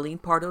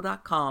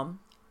MarlenePardo.com,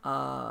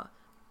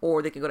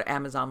 or they can go to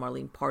Amazon,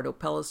 Marlene Pardo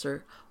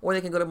Pellicer, or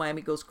they can go to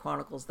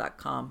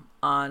MiamiGhostChronicles.com.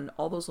 On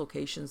all those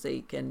locations,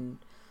 they can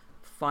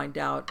find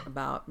out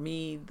about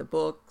me, the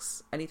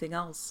books, anything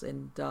else.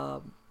 And,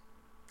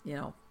 you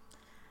know,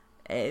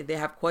 they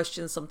have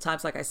questions.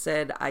 Sometimes, like I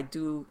said, I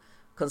do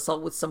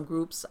consult with some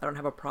groups. I don't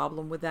have a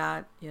problem with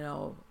that. You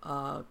know,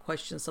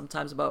 questions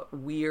sometimes about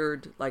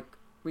weird, like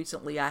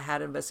recently I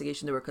had an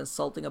investigation. They were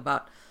consulting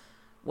about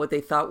what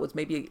they thought was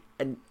maybe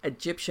an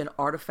Egyptian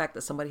artifact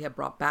that somebody had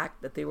brought back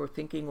that they were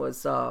thinking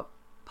was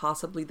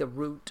possibly the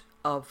root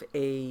of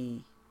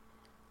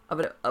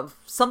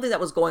something that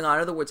was going on.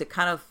 In other words, it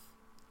kind of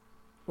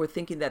were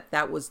thinking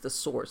that was the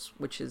source,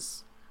 which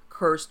is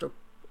cursed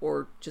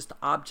or just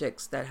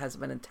objects that has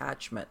an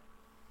attachment.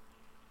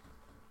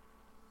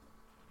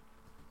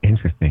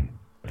 Interesting.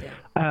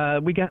 Yeah.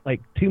 We got like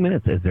 2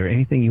 minutes. Is there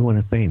anything you want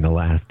to say in the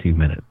last 2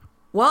 minutes?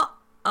 Well,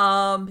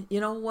 you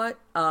know what?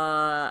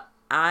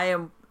 I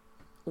am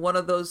one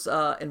of those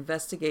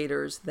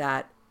investigators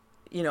that,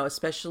 you know,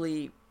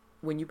 especially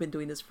when you've been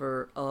doing this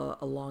for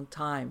a long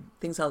time,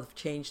 things have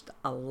changed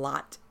a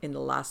lot in the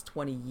last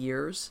 20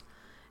 years.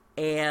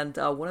 And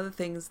one of the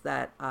things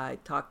that I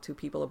talk to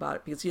people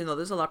about, because, you know,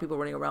 there's a lot of people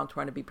running around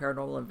trying to be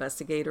paranormal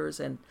investigators,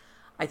 and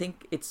I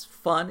think it's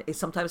fun. It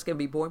sometimes can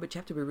be boring, but you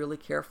have to be really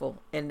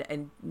careful.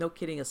 And no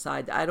kidding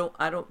aside, I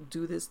don't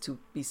do this to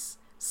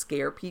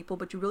scare people,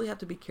 but you really have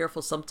to be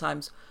careful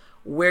sometimes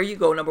where you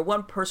go. Number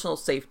one, personal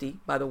safety,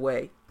 by the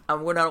way.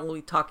 We're not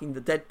only talking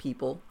the dead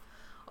people,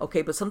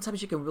 okay, but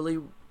sometimes you can really,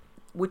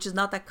 which is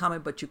not that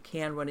common, but you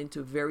can run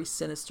into very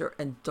sinister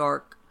and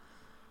dark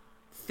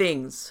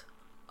things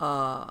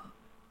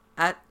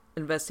at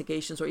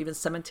investigations or even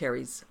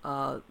cemeteries.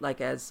 Like,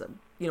 as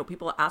you know,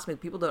 people ask me,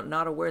 people are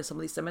not aware of some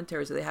of these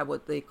cemeteries that they have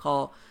what they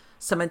call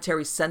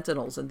cemetery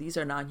sentinels, and these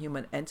are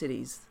non-human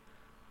entities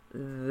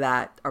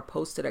that are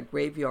posted at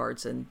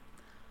graveyards, and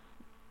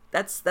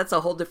that's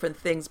a whole different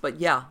things.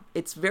 But yeah,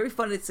 it's very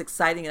fun, it's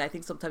exciting, and I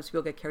think sometimes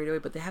people get carried away,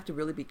 but they have to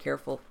really be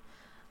careful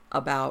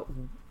about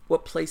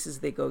what places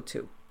they go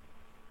to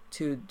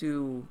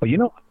do. Well, you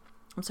know,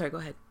 I'm sorry, go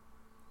ahead.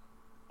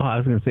 Oh, I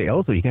was going to say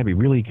also, you got to be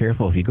really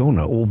careful if you go in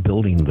an old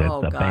building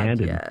that's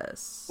abandoned.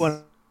 Yes.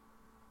 Well,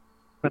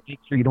 make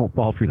sure you don't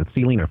fall through the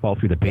ceiling or fall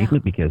through the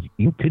basement, because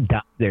you could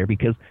die there,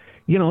 because,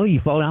 you know,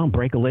 you fall down,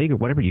 break a leg or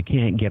whatever, you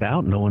can't get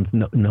out. No one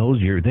knows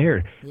you're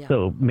there. Yeah.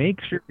 So make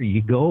sure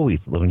you go always,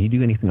 when you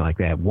do anything like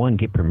that, one,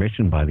 get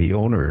permission by the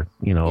owner,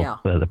 you know,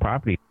 the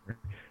property.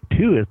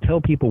 Two is tell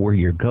people where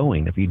you're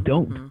going. If you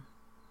don't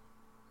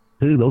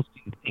do those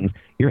two things,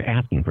 you're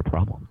asking for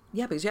problems.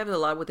 Yeah, because you have a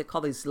lot of what they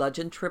call these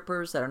legend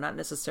trippers that are not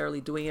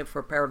necessarily doing it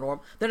for paranormal.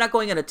 They're not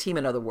going in a team,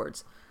 in other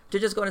words. They're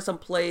just going to some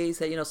place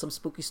that, you know, some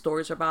spooky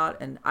stories are about.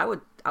 And I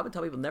would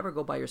tell people, never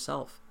go by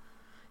yourself.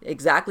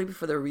 exactly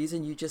for the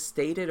reason you just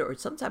stated. Or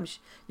sometimes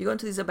you go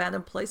into these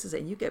abandoned places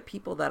and you get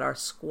people that are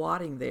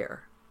squatting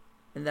there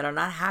and that are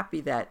not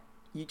happy that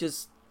you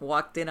just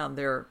walked in on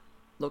their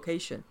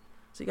location.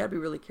 So you got to be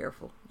really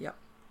careful. Yep.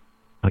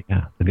 Oh,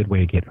 yeah, it's a good way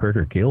to get hurt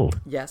or killed.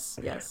 Yes,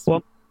 yes.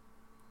 Well,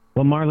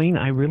 Marlene,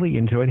 I really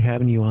enjoyed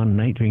having you on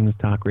Night Dreams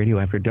Talk Radio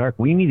After Dark.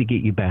 We need to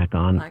get you back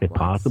on, Likewise. if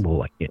possible,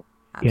 like in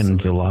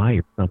Absolutely. July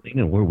or something,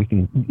 and where we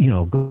can,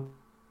 go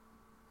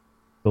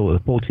a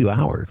full 2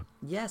 hours.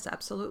 Yes,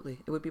 absolutely.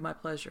 It would be my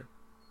pleasure.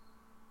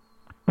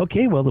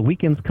 Okay, well, the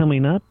weekend's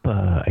coming up.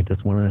 I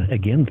just want to,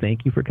 again,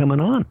 thank you for coming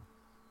on.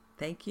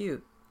 Thank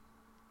you.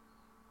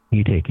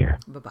 You take care.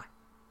 Bye-bye.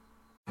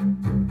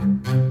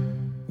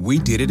 We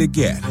did it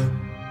again.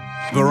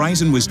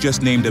 Verizon was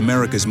just named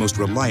America's most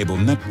reliable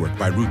network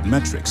by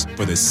RootMetrics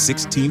for the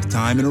 16th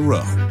time in a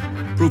row,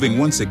 proving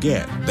once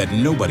again that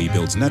nobody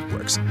builds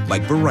networks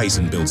like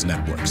Verizon builds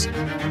networks.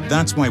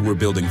 That's why we're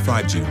building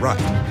 5G right.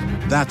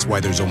 That's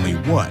why there's only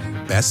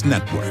one best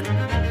network,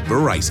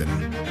 Verizon.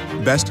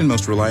 Best and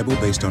most reliable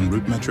based on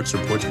RootMetrics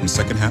reports from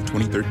second half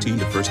 2013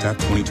 to first half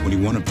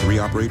 2021 of 3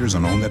 operators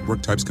on all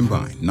network types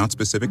combined, not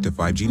specific to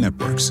 5G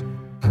networks.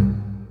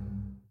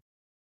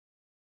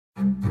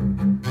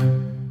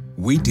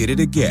 We did it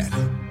again.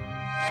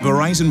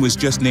 Verizon was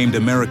just named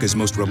America's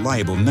most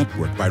reliable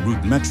network by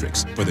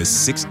RootMetrics for the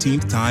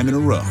 16th time in a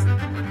row,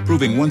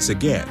 proving once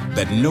again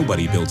that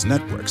nobody builds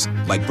networks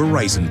like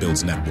Verizon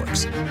builds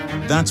networks.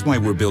 That's why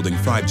we're building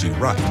 5G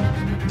right.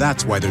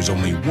 That's why there's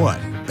only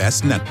one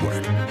best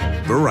network,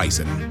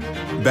 Verizon.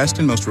 Best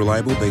and most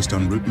reliable based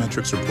on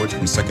RootMetrics reports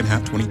from second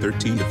half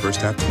 2013 to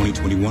first half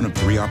 2021 of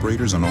 3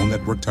 operators on all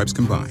network types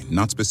combined,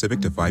 not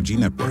specific to 5G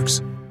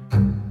networks.